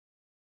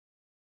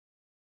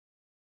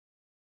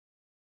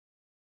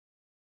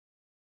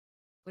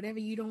 Whatever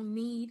you don't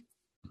need,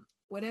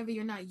 whatever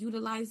you're not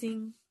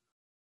utilizing,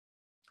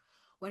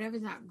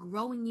 whatever's not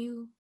growing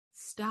you,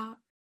 stop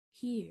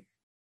here.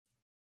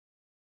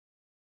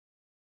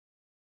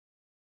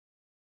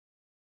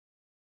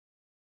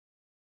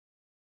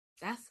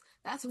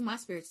 That's who my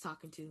spirit's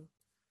talking to.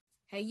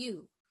 Hey,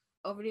 you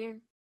over there,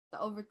 the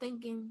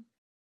overthinking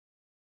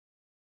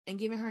and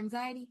giving her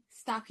anxiety,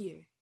 stop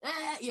here.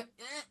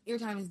 Your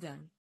time is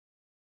done.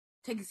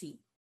 Take a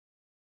seat.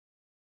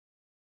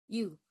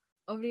 You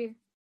over there,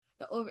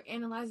 the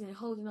overanalyzing and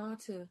holding on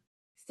to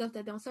stuff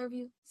that don't serve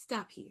you,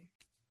 stop here.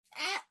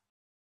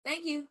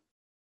 Thank you.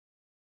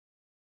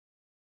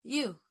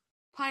 You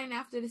pining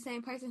after the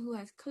same person who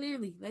has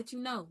clearly let you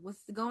know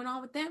what's going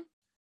on with them,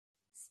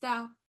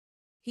 stop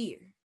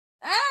here.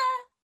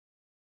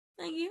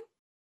 Thank you.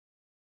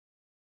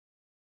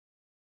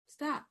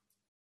 Stop.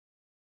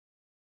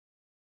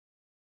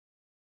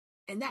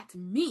 And that's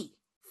me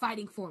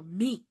fighting for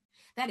me.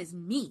 That is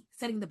me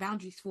setting the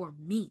boundaries for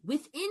me,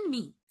 within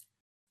me.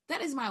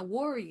 That is my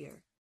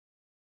warrior.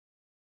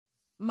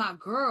 My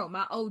girl,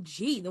 my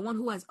OG, the one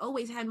who has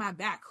always had my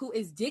back, who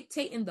is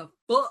dictating the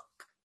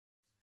fuck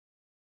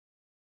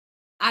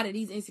out of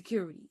these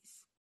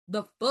insecurities.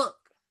 The fuck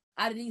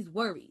out of these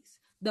worries.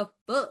 The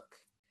fuck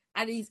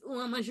out of these,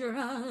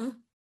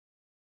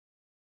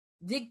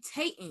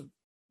 dictating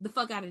the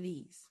fuck out of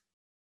these.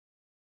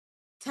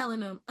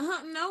 Telling them,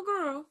 no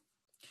girl.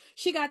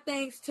 She got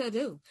things to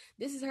do.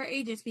 This is her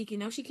agent speaking.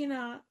 No, she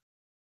cannot.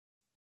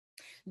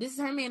 This is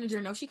her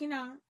manager. No, she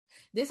cannot.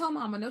 This her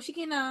mama. No, she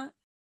cannot.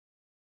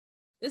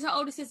 This her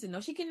older sister.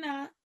 No, she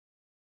cannot.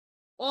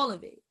 All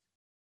of it.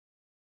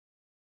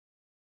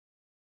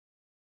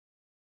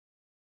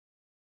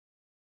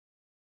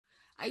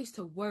 I used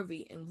to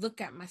worry and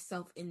look at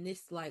myself in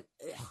this like,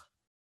 ugh.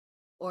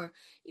 Or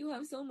you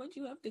have so much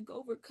you have to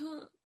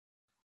overcome.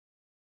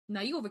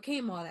 Now you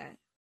overcame all that.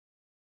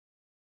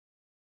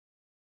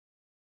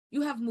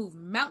 You have moved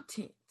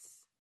mountains.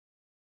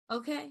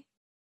 Okay?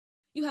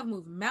 You have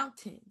moved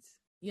mountains,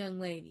 young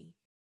lady.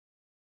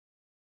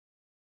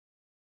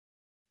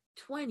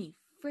 20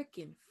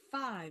 freaking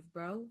 5,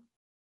 bro.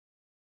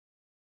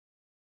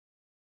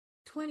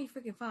 20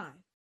 freaking 5.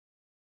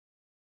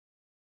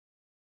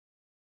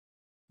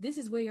 This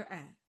is where you're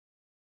at.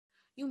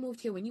 You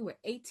moved here when you were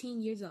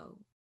 18 years old.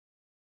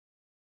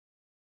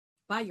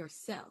 By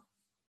yourself.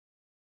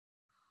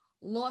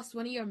 Lost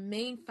one of your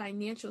main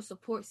financial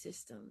support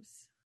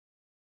systems.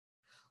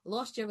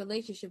 Lost your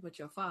relationship with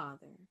your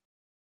father.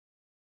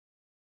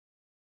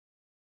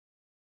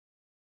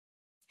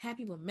 Had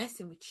people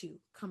messing with you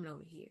coming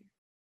over here.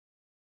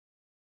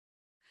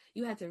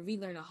 You had to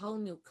relearn a whole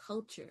new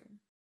culture.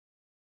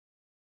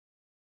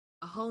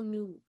 A whole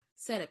new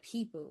set of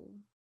people.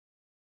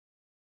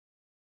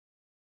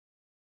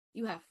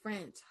 You have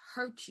friends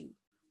hurt you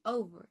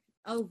over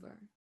and over.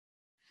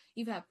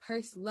 You've had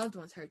loved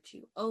ones hurt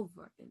you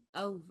over and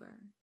over.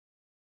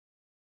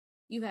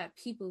 You've had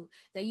people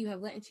that you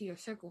have let into your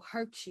circle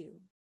hurt you.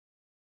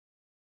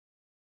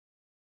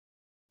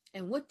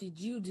 And what did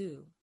you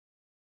do?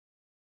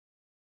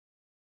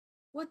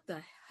 What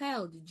the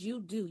hell did you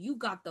do? You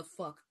got the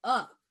fuck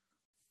up.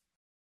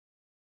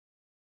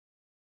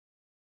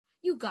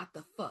 You got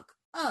the fuck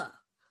up.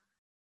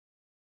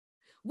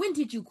 When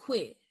did you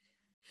quit?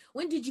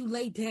 When did you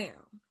lay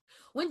down?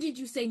 When did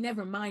you say,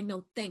 never mind,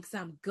 no thanks,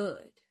 I'm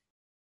good?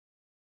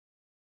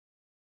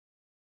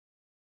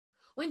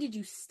 When did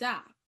you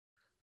stop?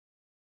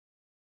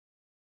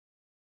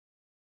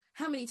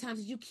 How many times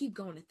did you keep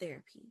going to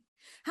therapy?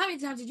 How many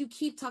times did you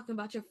keep talking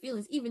about your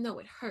feelings even though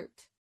it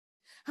hurt?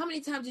 How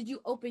many times did you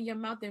open your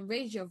mouth and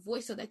raise your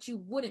voice so that you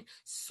wouldn't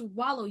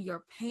swallow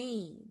your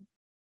pain?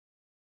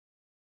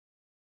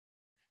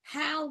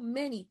 How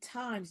many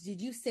times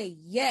did you say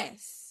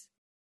yes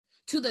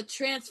to the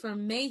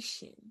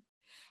transformation?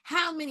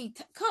 How many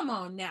come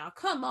on now,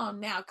 come on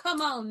now,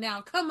 come on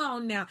now, come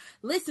on now.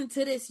 Listen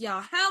to this,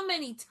 y'all. How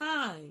many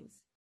times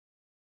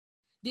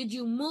did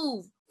you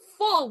move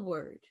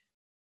forward?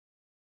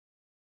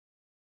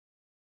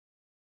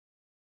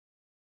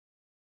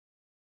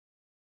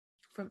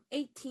 From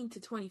 18 to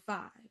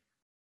 25.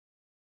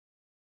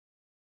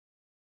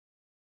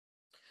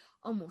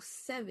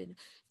 Almost 7.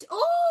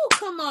 Oh,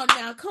 come on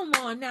now, come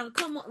on now,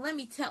 come on. Let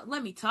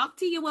me talk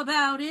to you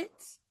about it.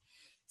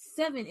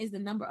 7 is the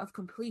number of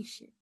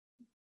completion.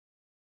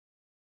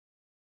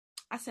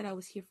 I said I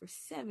was here for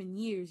 7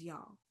 years,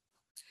 y'all.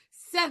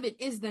 7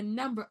 is the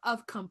number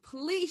of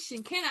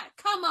completion.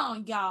 Come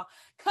on, y'all.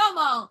 Come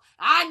on.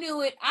 I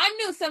knew it. I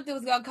knew something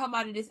was going to come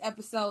out of this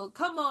episode.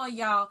 Come on,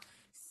 y'all.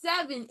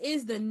 7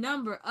 is the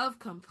number of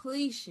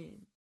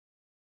completion.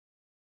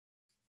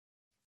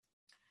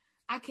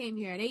 I came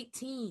here at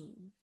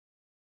 18.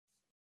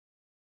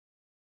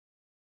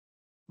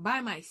 By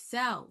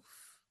myself.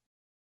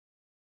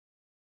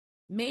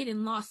 Made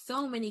and lost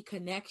so many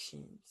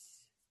connections.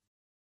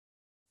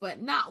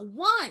 But not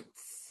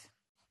once.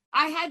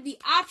 I had the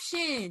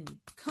option.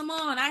 Come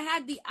on.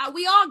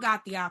 We all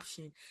got the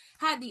option.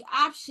 Had the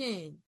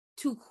option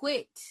to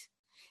quit.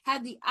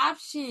 Had the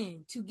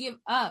option to give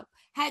up.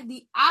 Had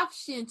the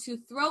option to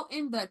throw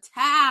in the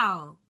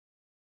towel.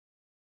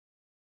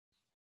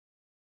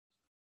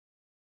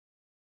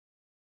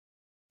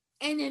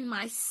 And in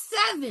my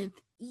 7th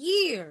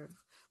year,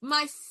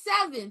 my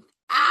 7th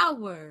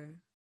hour,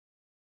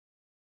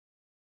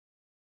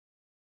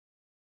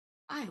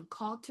 I am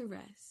called to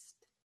rest.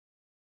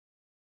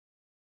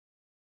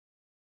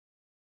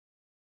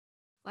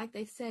 Like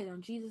they said,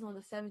 on Jesus on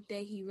the 7th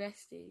day, he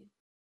rested.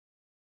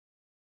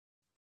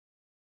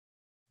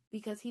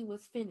 Because he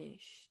was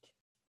finished.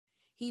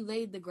 He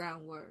laid the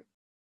groundwork.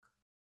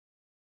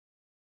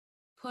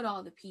 Put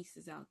all the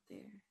pieces out there.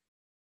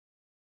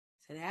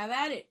 Said, have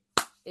at it.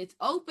 It's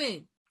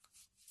open.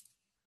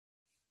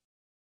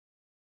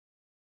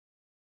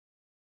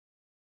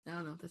 I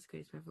don't know if that's the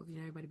greatest metaphor, because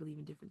everybody believes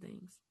in different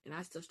things. And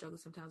I still struggle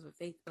sometimes with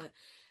faith, but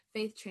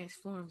faith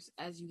transforms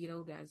as you get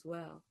older as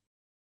well.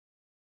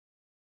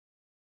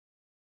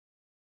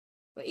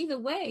 But either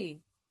way,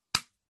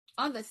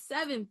 on the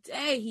seventh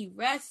day, he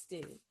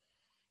rested.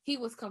 He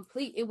was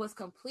complete. It was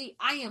complete.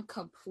 I am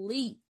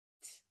complete.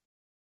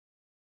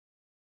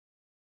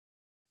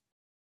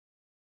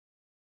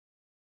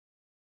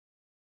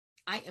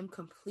 I am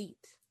complete.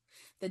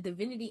 The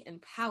divinity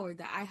and power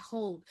that I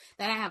hold,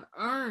 that I have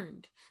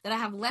earned, that I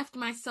have left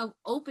myself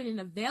open and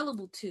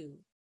available to,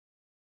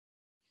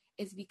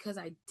 is because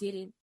I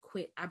didn't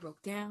quit. I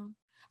broke down.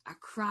 I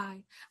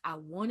cried. I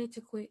wanted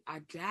to quit. I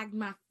dragged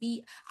my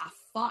feet. I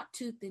fought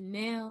tooth and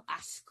nail. I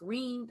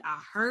screamed. I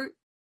hurt.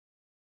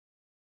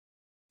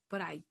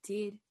 But I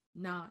did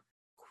not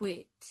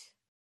quit.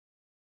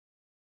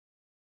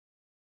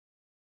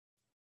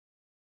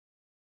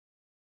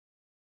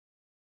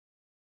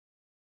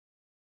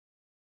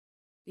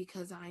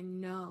 Because I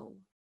know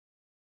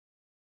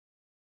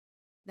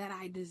that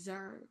I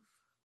deserve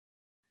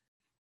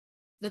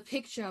the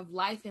picture of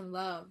life and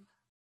love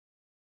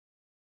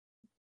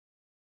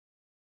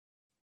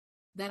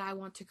that I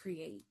want to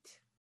create.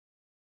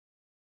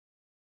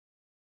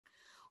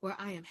 Where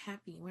I am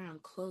happy, where I'm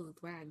clothed,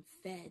 where I'm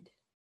fed,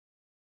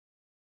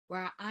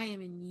 where I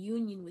am in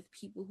union with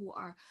people who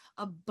are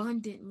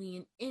abundantly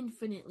and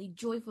infinitely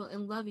joyful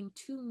and loving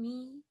to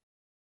me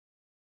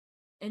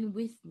and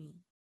with me.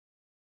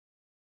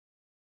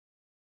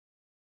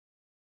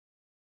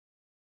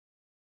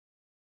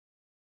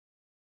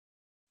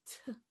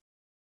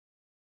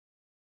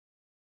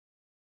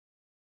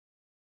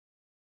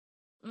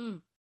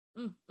 mm,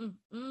 mm, mm,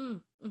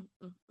 mm, mm,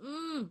 mm,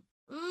 mm,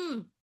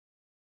 mm,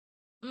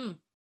 mm.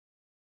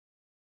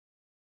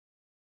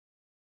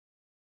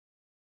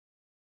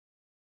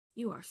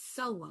 You are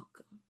so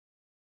welcome.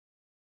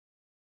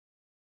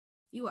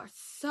 You are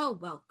so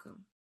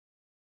welcome.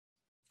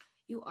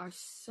 You are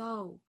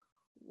so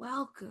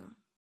welcome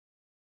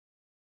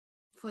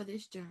for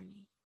this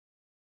journey.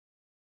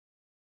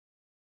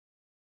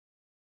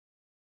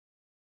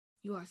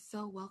 You are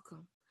so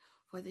welcome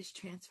for this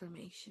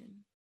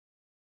transformation.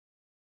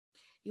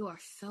 You are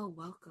so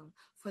welcome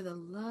for the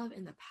love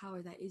and the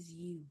power that is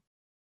you.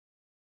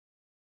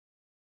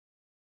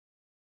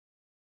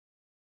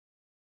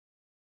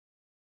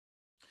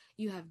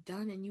 You have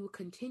done and you will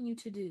continue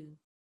to do.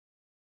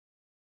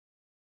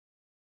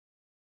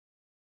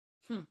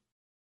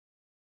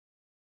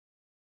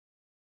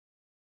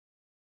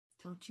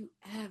 Don't you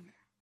ever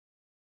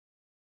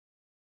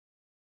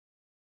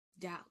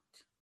doubt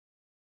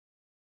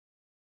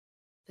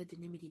the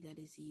divinity that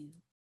is you.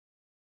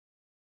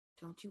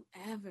 Don't you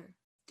ever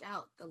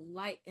doubt the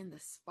light and the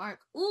spark.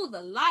 Ooh,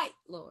 the light,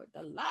 Lord,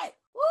 the light.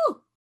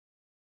 Ooh,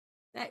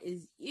 that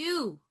is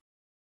you.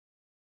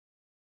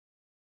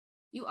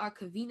 You are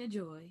Kavina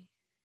Joy.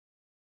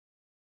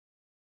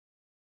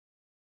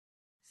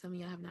 Some of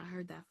y'all have not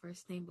heard that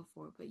first name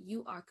before, but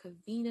you are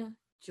Kavina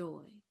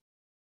Joy.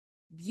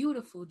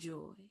 Beautiful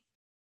joy.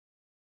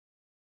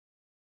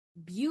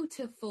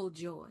 Beautiful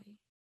joy.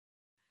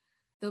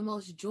 The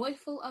most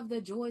joyful of the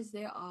joys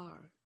there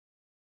are.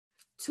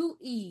 To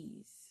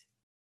ease.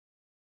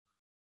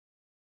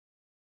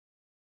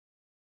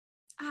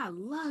 I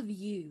love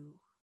you.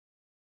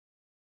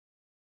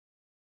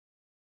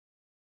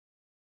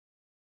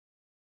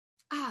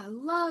 I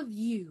love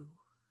you.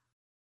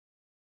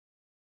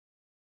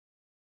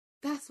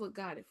 That's what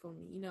got it for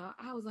me. You know,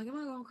 I was like, am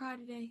I going to cry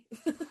today?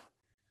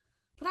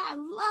 But I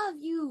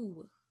love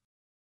you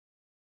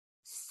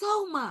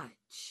so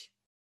much.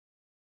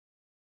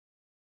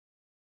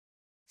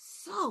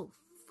 So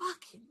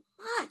fucking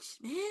much,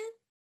 man.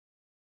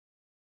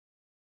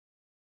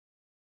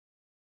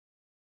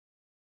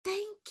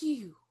 Thank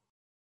you.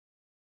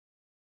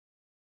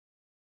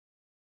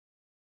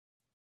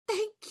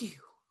 Thank you.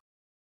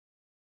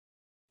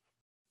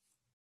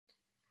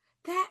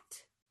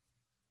 That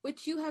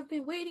which you have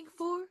been waiting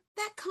for,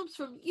 that comes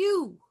from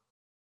you.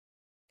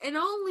 And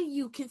only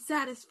you can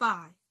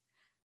satisfy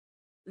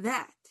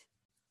that.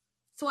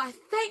 So I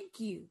thank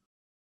you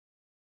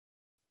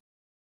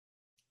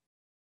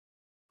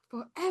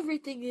for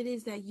everything it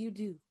is that you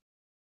do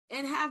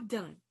and have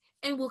done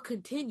and will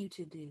continue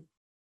to do.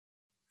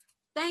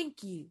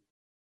 Thank you.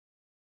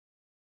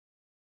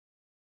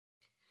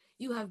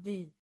 You have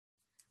been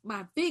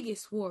my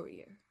biggest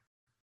warrior,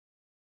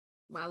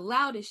 my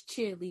loudest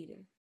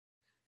cheerleader,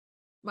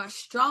 my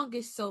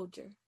strongest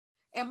soldier,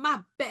 and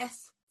my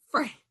best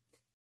friend.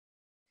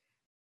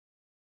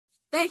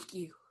 Thank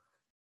you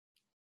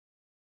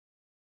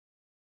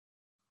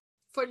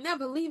for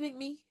never leaving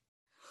me,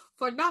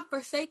 for not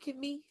forsaking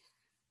me.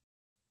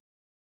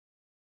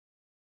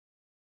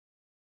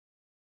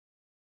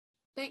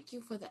 Thank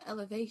you for the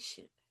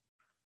elevation.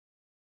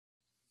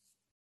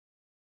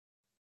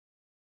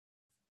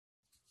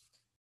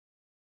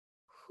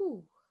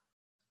 Whew.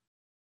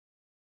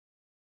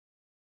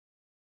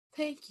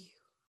 Thank you.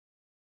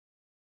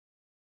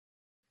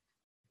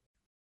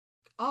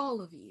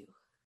 All of you.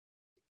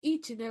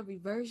 Each and every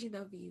version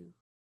of you.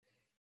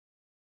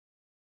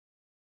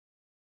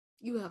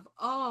 You have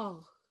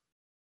all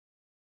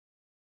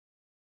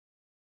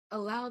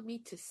allowed me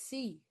to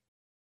see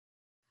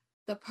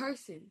the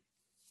person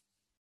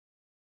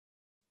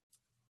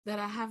that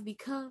I have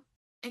become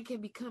and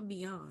can become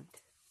beyond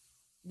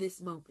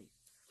this moment.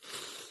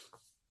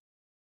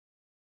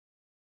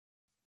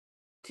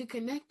 To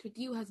connect with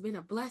you has been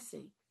a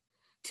blessing.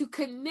 To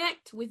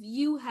connect with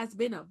you has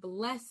been a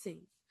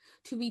blessing.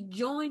 To be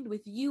joined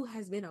with you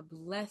has been a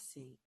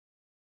blessing.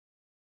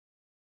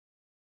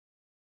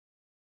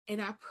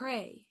 And I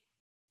pray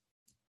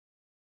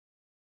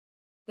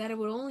that it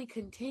will only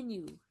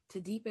continue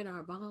to deepen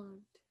our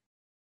bond,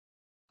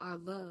 our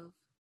love,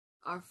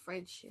 our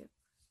friendship.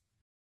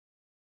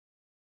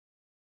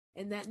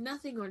 And that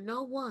nothing or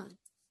no one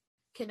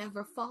can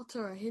ever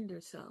falter or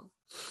hinder so.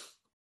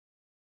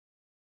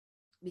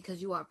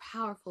 Because you are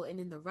powerful and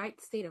in the right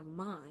state of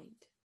mind.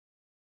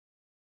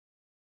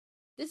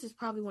 This is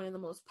probably one of the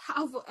most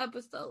powerful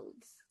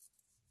episodes.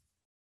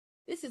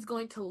 This is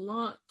going to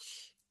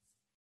launch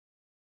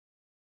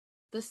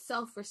the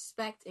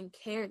self-respect and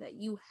care that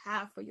you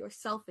have for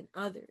yourself and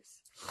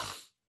others.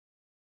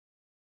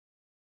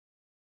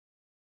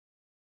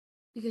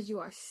 Because you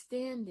are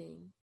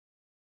standing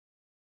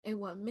in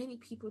what many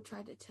people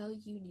tried to tell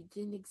you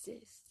didn't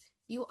exist.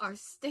 You are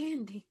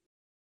standing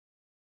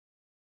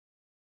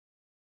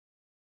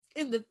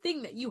in the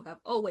thing that you have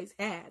always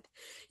had.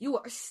 You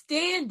are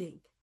standing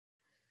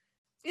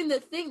in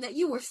the thing that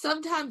you were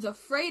sometimes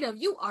afraid of.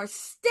 You are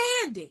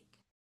standing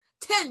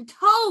 10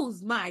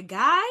 toes, my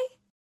guy.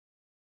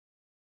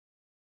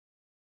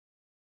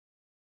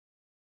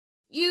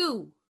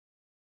 You,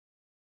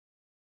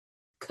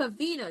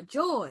 Kavina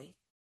Joy,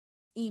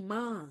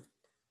 Iman.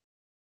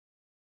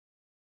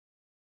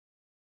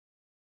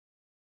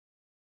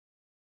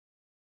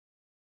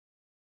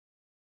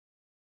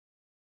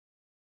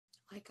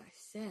 Like I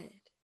said,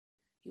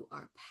 you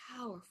are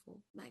powerful,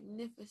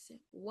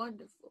 magnificent,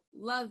 wonderful,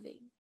 loving,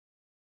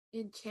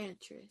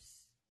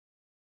 enchantress.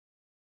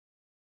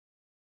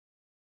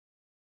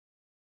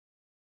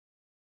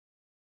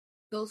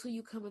 Those who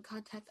you come in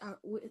contact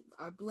with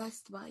are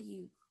blessed by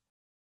you.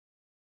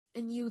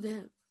 And you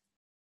them.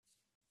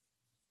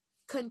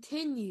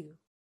 Continue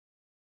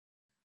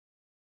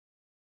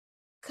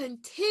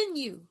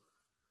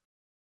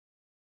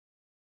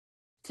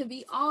to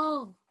be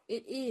all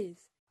it is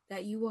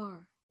that you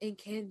are and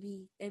can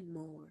be and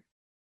more.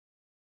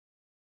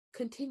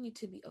 Continue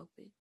to be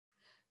open.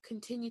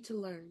 Continue to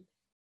learn.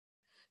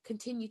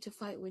 Continue to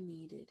fight when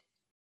needed.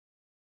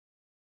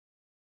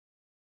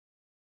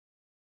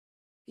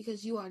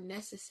 Because you are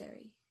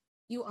necessary.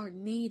 You are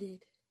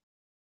needed.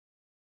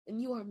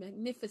 And you are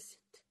magnificent.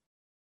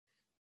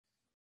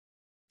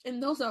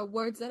 And those are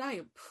words that I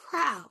am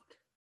proud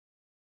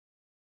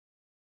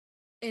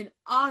and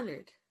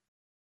honored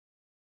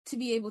to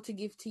be able to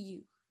give to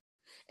you.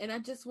 And I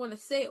just want to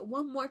say it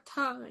one more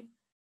time.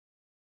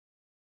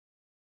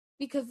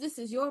 Because this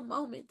is your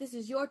moment. This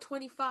is your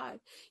 25.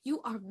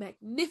 You are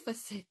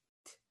magnificent.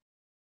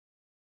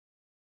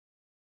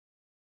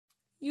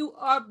 You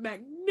are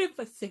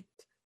magnificent.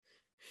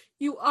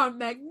 You are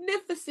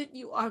magnificent.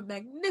 You are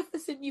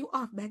magnificent. You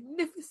are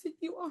magnificent.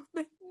 You are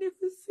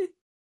magnificent.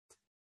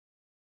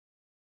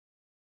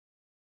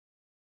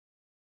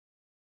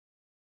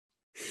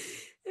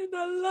 And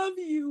I love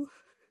you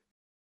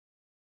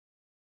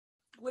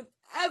with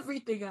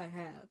everything I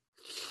have.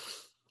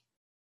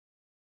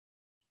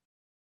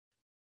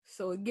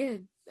 So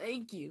again,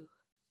 thank you.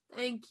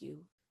 Thank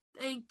you.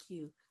 Thank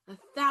you.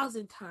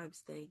 1,000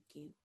 times thank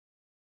you.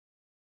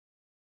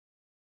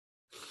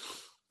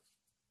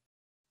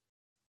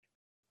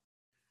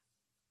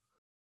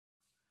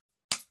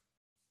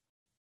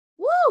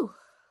 Woo!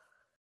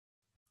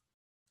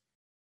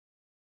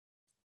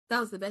 That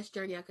was the best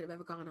journey I could have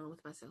ever gone on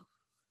with myself.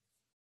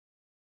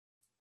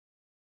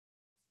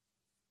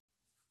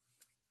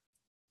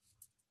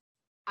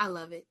 I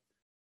love it.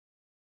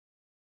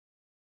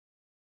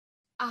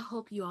 I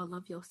hope you all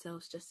love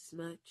yourselves just as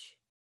much.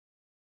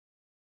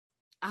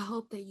 I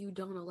hope that you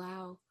don't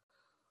allow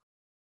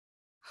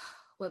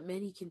what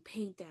many can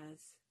paint as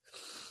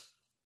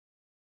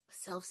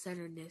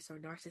self-centeredness or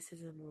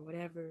narcissism or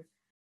whatever,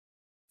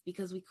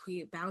 because we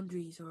create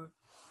boundaries or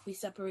we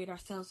separate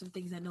ourselves from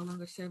things that no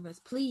longer serve us.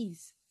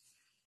 Please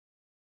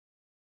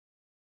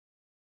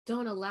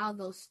don't allow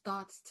those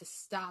thoughts to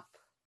stop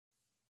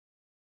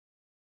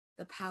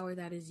the power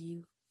that is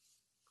you.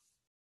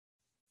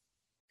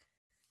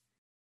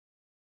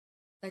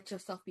 Let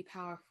yourself be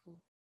powerful.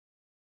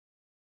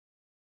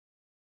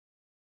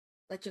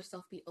 Let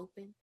yourself be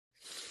open.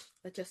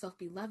 Let yourself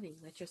be loving.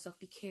 Let yourself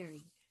be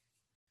caring.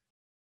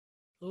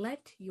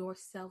 Let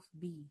yourself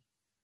be.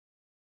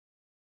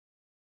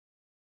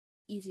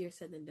 Easier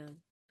said than done.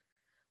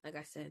 Like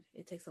I said,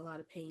 it takes a lot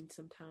of pain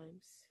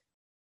sometimes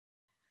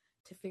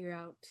to figure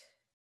out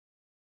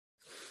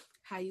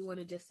how you want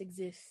to just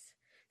exist,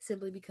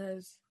 simply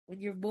because when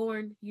you're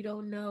born, you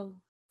don't know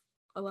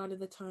a lot of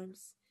the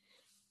times.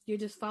 You're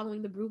just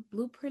following the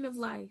blueprint of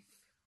life.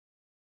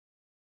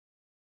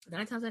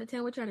 9 times out of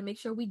 10, we're trying to make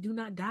sure we do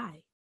not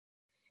die.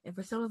 And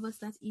for some of us,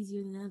 that's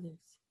easier than others.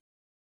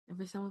 And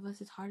for some of us,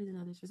 it's harder than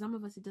others. For some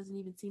of us, it doesn't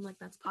even seem like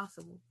that's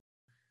possible.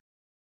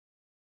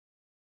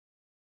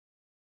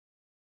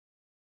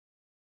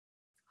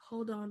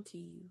 hold on to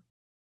you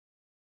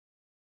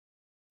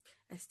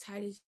as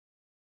tight as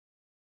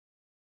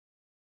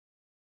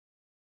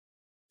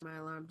my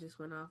alarm just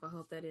went off. I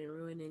hope that didn't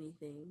ruin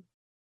anything.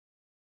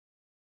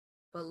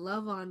 But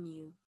love on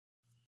you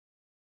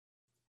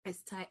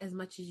as tight as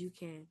much as you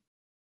can.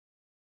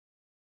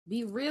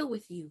 Be real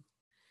with you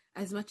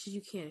as much as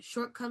you can.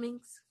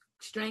 Shortcomings,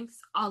 strengths,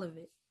 all of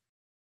it.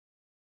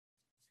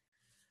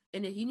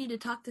 And if you need to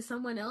talk to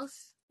someone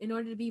else in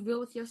order to be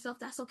real with yourself,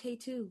 that's okay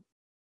too.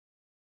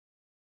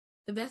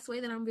 The best way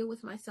that I'm real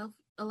with myself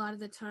a lot of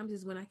the times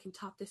is when I can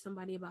talk to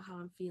somebody about how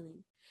I'm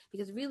feeling.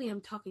 Because really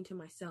I'm talking to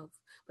myself.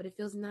 But it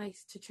feels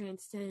nice to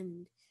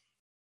transcend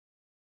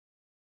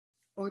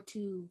or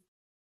to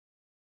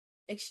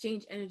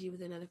exchange energy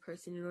with another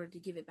person in order to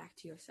give it back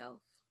to yourself.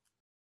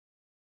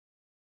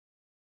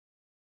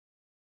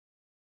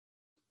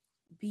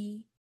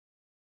 Be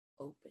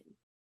open.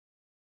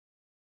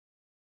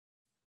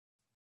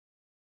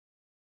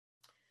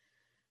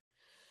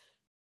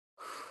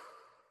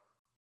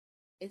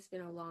 It's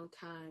been a long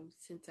time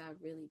since I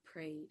really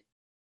prayed,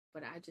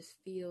 but I just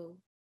feel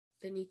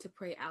the need to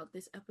pray out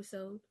this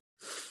episode.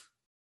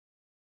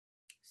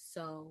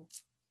 So,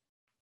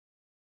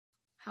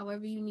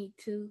 however you need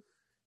to,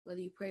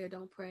 whether you pray or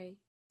don't pray,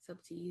 it's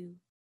up to you.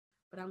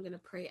 But I'm going to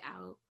pray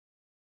out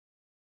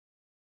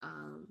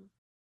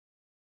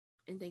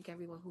and thank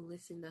everyone who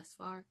listened thus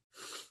far.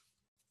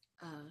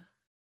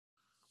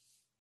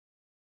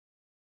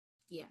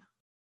 Yeah.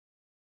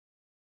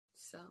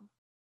 So.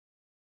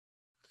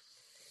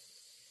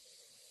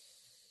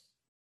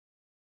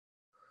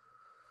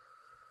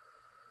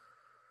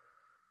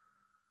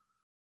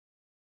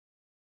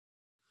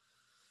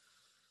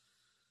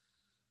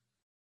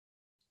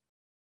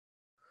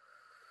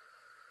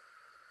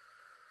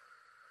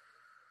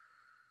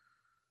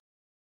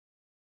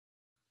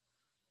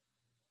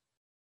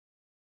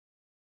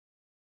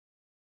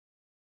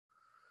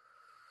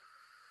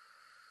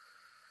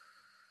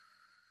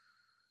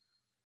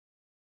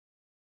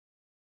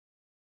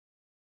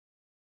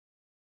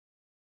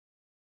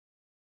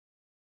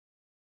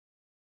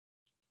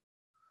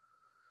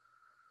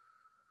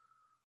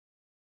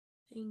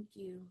 Thank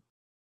you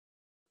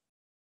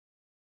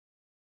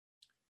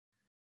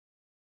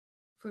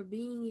for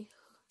being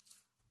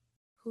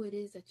who it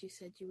is that you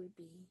said you would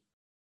be.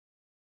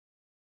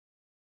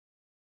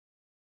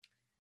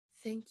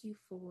 Thank you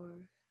for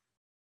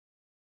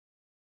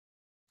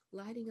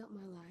lighting up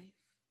my life.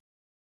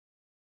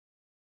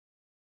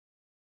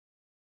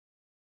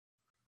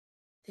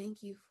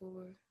 Thank you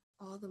for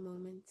all the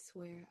moments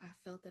where I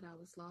felt that I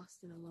was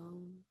lost and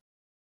alone,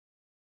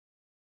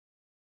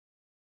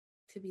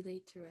 to be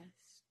laid to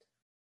rest.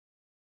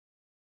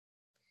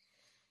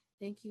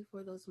 Thank you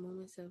for those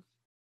moments of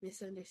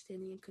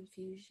misunderstanding and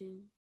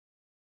confusion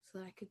so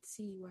that I could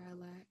see where I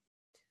lacked,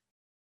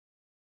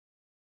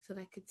 so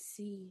that I could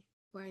see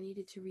where I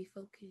needed to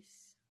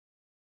refocus,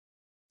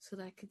 so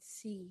that I could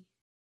see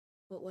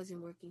what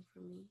wasn't working for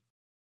me.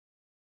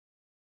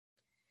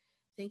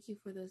 Thank you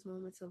for those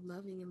moments of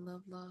loving and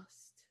love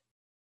lost,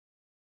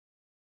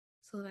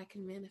 so that I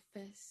can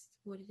manifest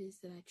what it is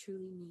that I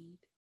truly need,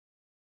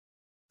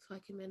 so I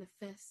can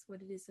manifest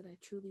what it is that I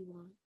truly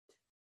want,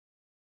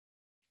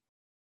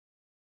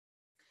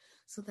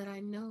 so that I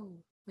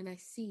know when I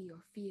see or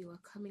feel or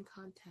come in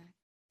contact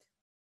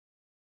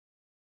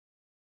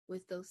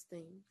with those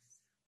things,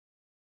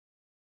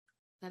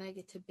 that I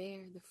get to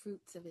bear the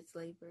fruits of its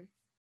labor,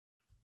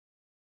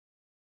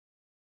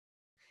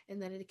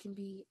 and that it can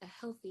be a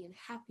healthy and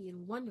happy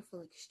and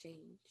wonderful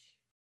exchange.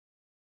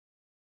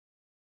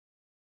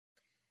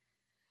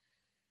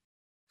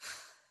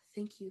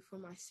 Thank you for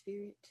my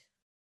spirit.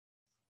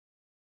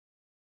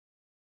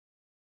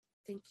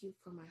 Thank you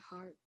for my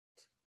heart.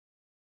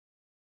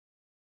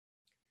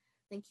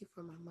 Thank you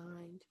for my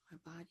mind, my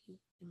body,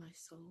 and my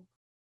soul.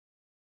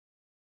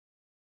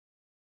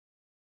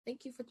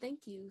 Thank you for thank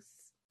yous.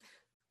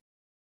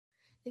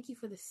 Thank you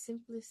for the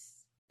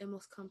simplest and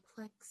most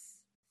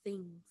complex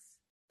things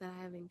that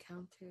I have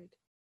encountered.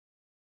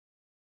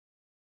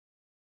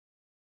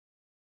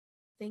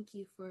 Thank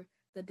you for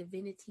the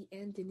divinity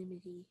and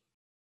divinity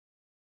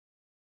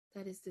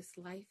that is this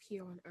life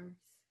here on earth.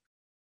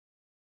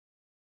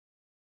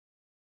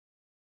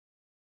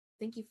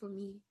 Thank you for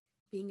me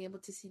being able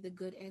to see the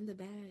good and the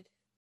bad,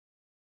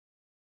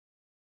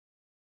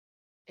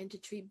 and to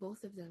treat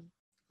both of them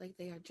like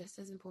they are just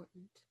as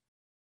important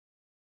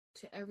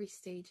to every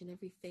stage and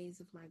every phase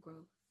of my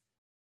growth.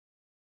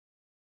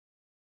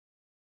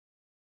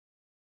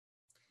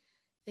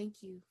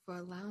 Thank you for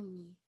allowing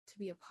me to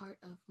be a part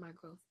of my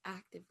growth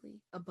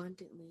actively,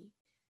 abundantly,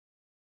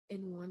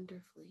 and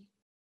wonderfully.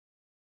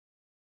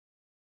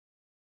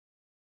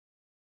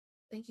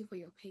 Thank you for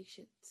your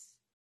patience.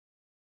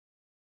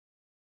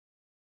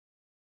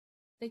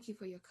 Thank you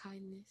for your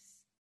kindness.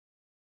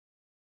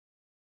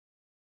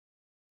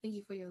 Thank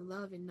you for your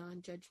love and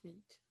non-judgment.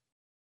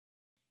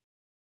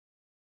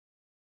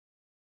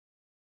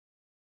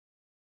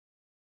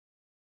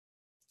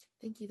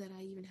 Thank you that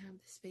I even have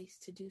the space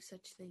to do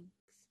such things.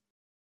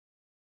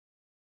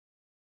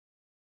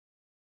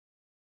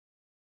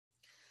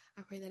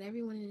 I pray that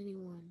everyone and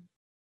anyone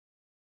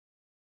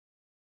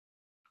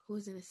who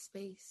is in a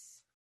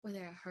space where they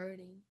are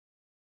hurting,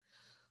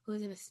 who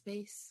is in a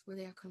space where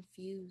they are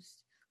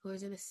confused, who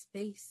is in a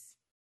space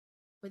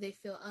where they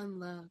feel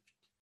unloved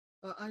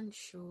or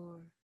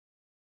unsure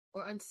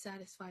or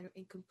unsatisfied or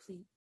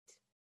incomplete,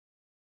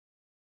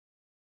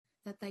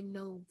 that they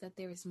know that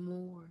there is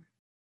more.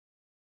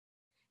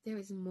 There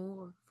is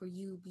more for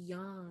you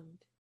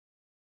beyond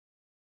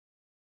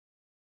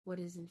what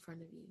is in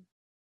front of you.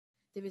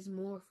 There is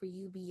more for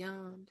you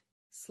beyond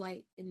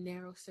slight and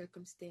narrow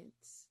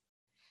circumstance.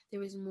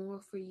 There is more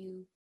for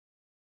you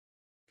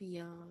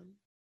beyond.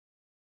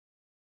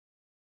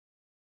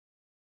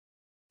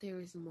 There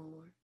is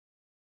more.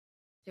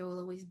 There will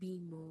always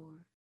be more.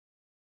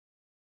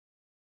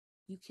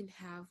 You can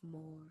have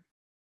more.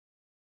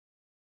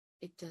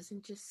 It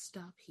doesn't just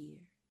stop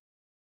here.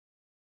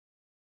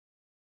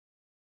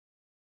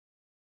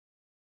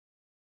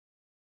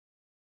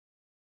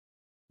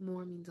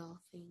 More means all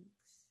things.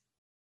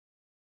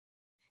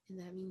 And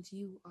that means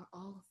you are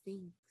all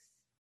things.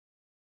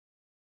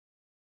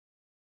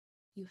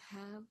 You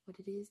have what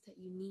it is that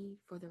you need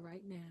for the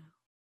right now.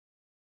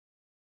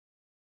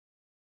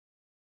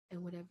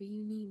 And whatever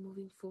you need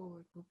moving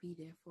forward will be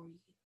there for you.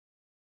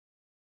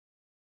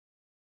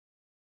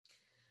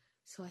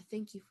 So I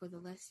thank you for the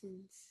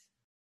lessons.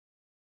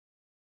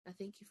 I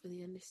thank you for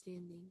the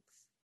understandings.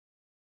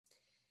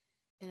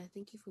 And I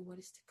thank you for what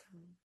is to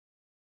come.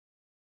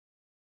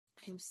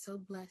 I am so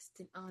blessed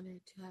and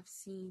honored to have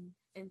seen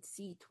and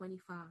see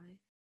 25.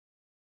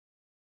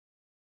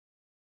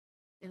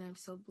 And I'm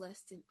so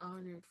blessed and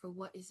honored for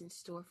what is in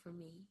store for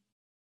me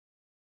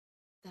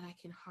that I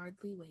can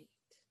hardly wait.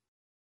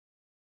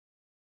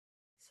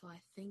 So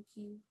I thank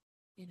you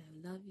and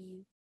I love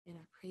you and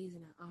I praise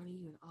and I honor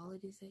you in all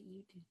it is that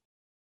you do.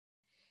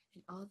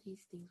 And all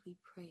these things we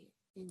pray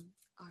in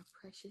our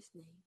precious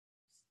names.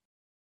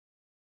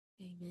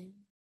 Amen,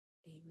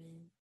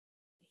 amen,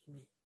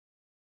 amen.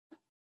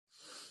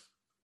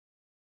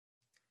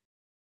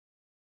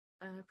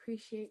 I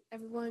appreciate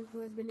everyone who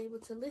has been able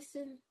to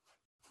listen.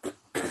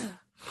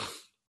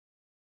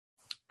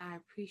 I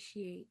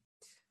appreciate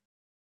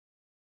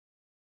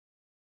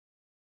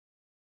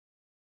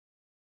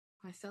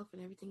myself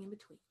and everything in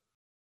between.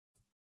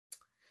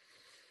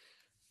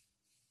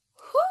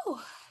 Whew!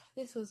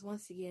 This was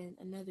once again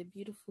another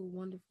beautiful,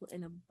 wonderful,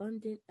 and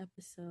abundant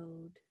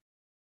episode.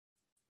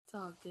 It's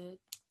all good.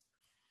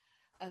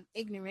 Of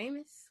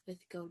Ignoramus with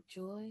Go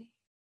Joy.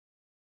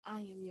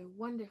 I am your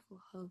wonderful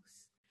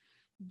host,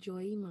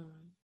 Joy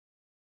Iman.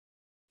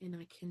 And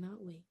I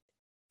cannot wait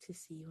to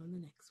see you on the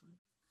next one.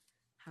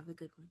 Have a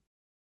good one.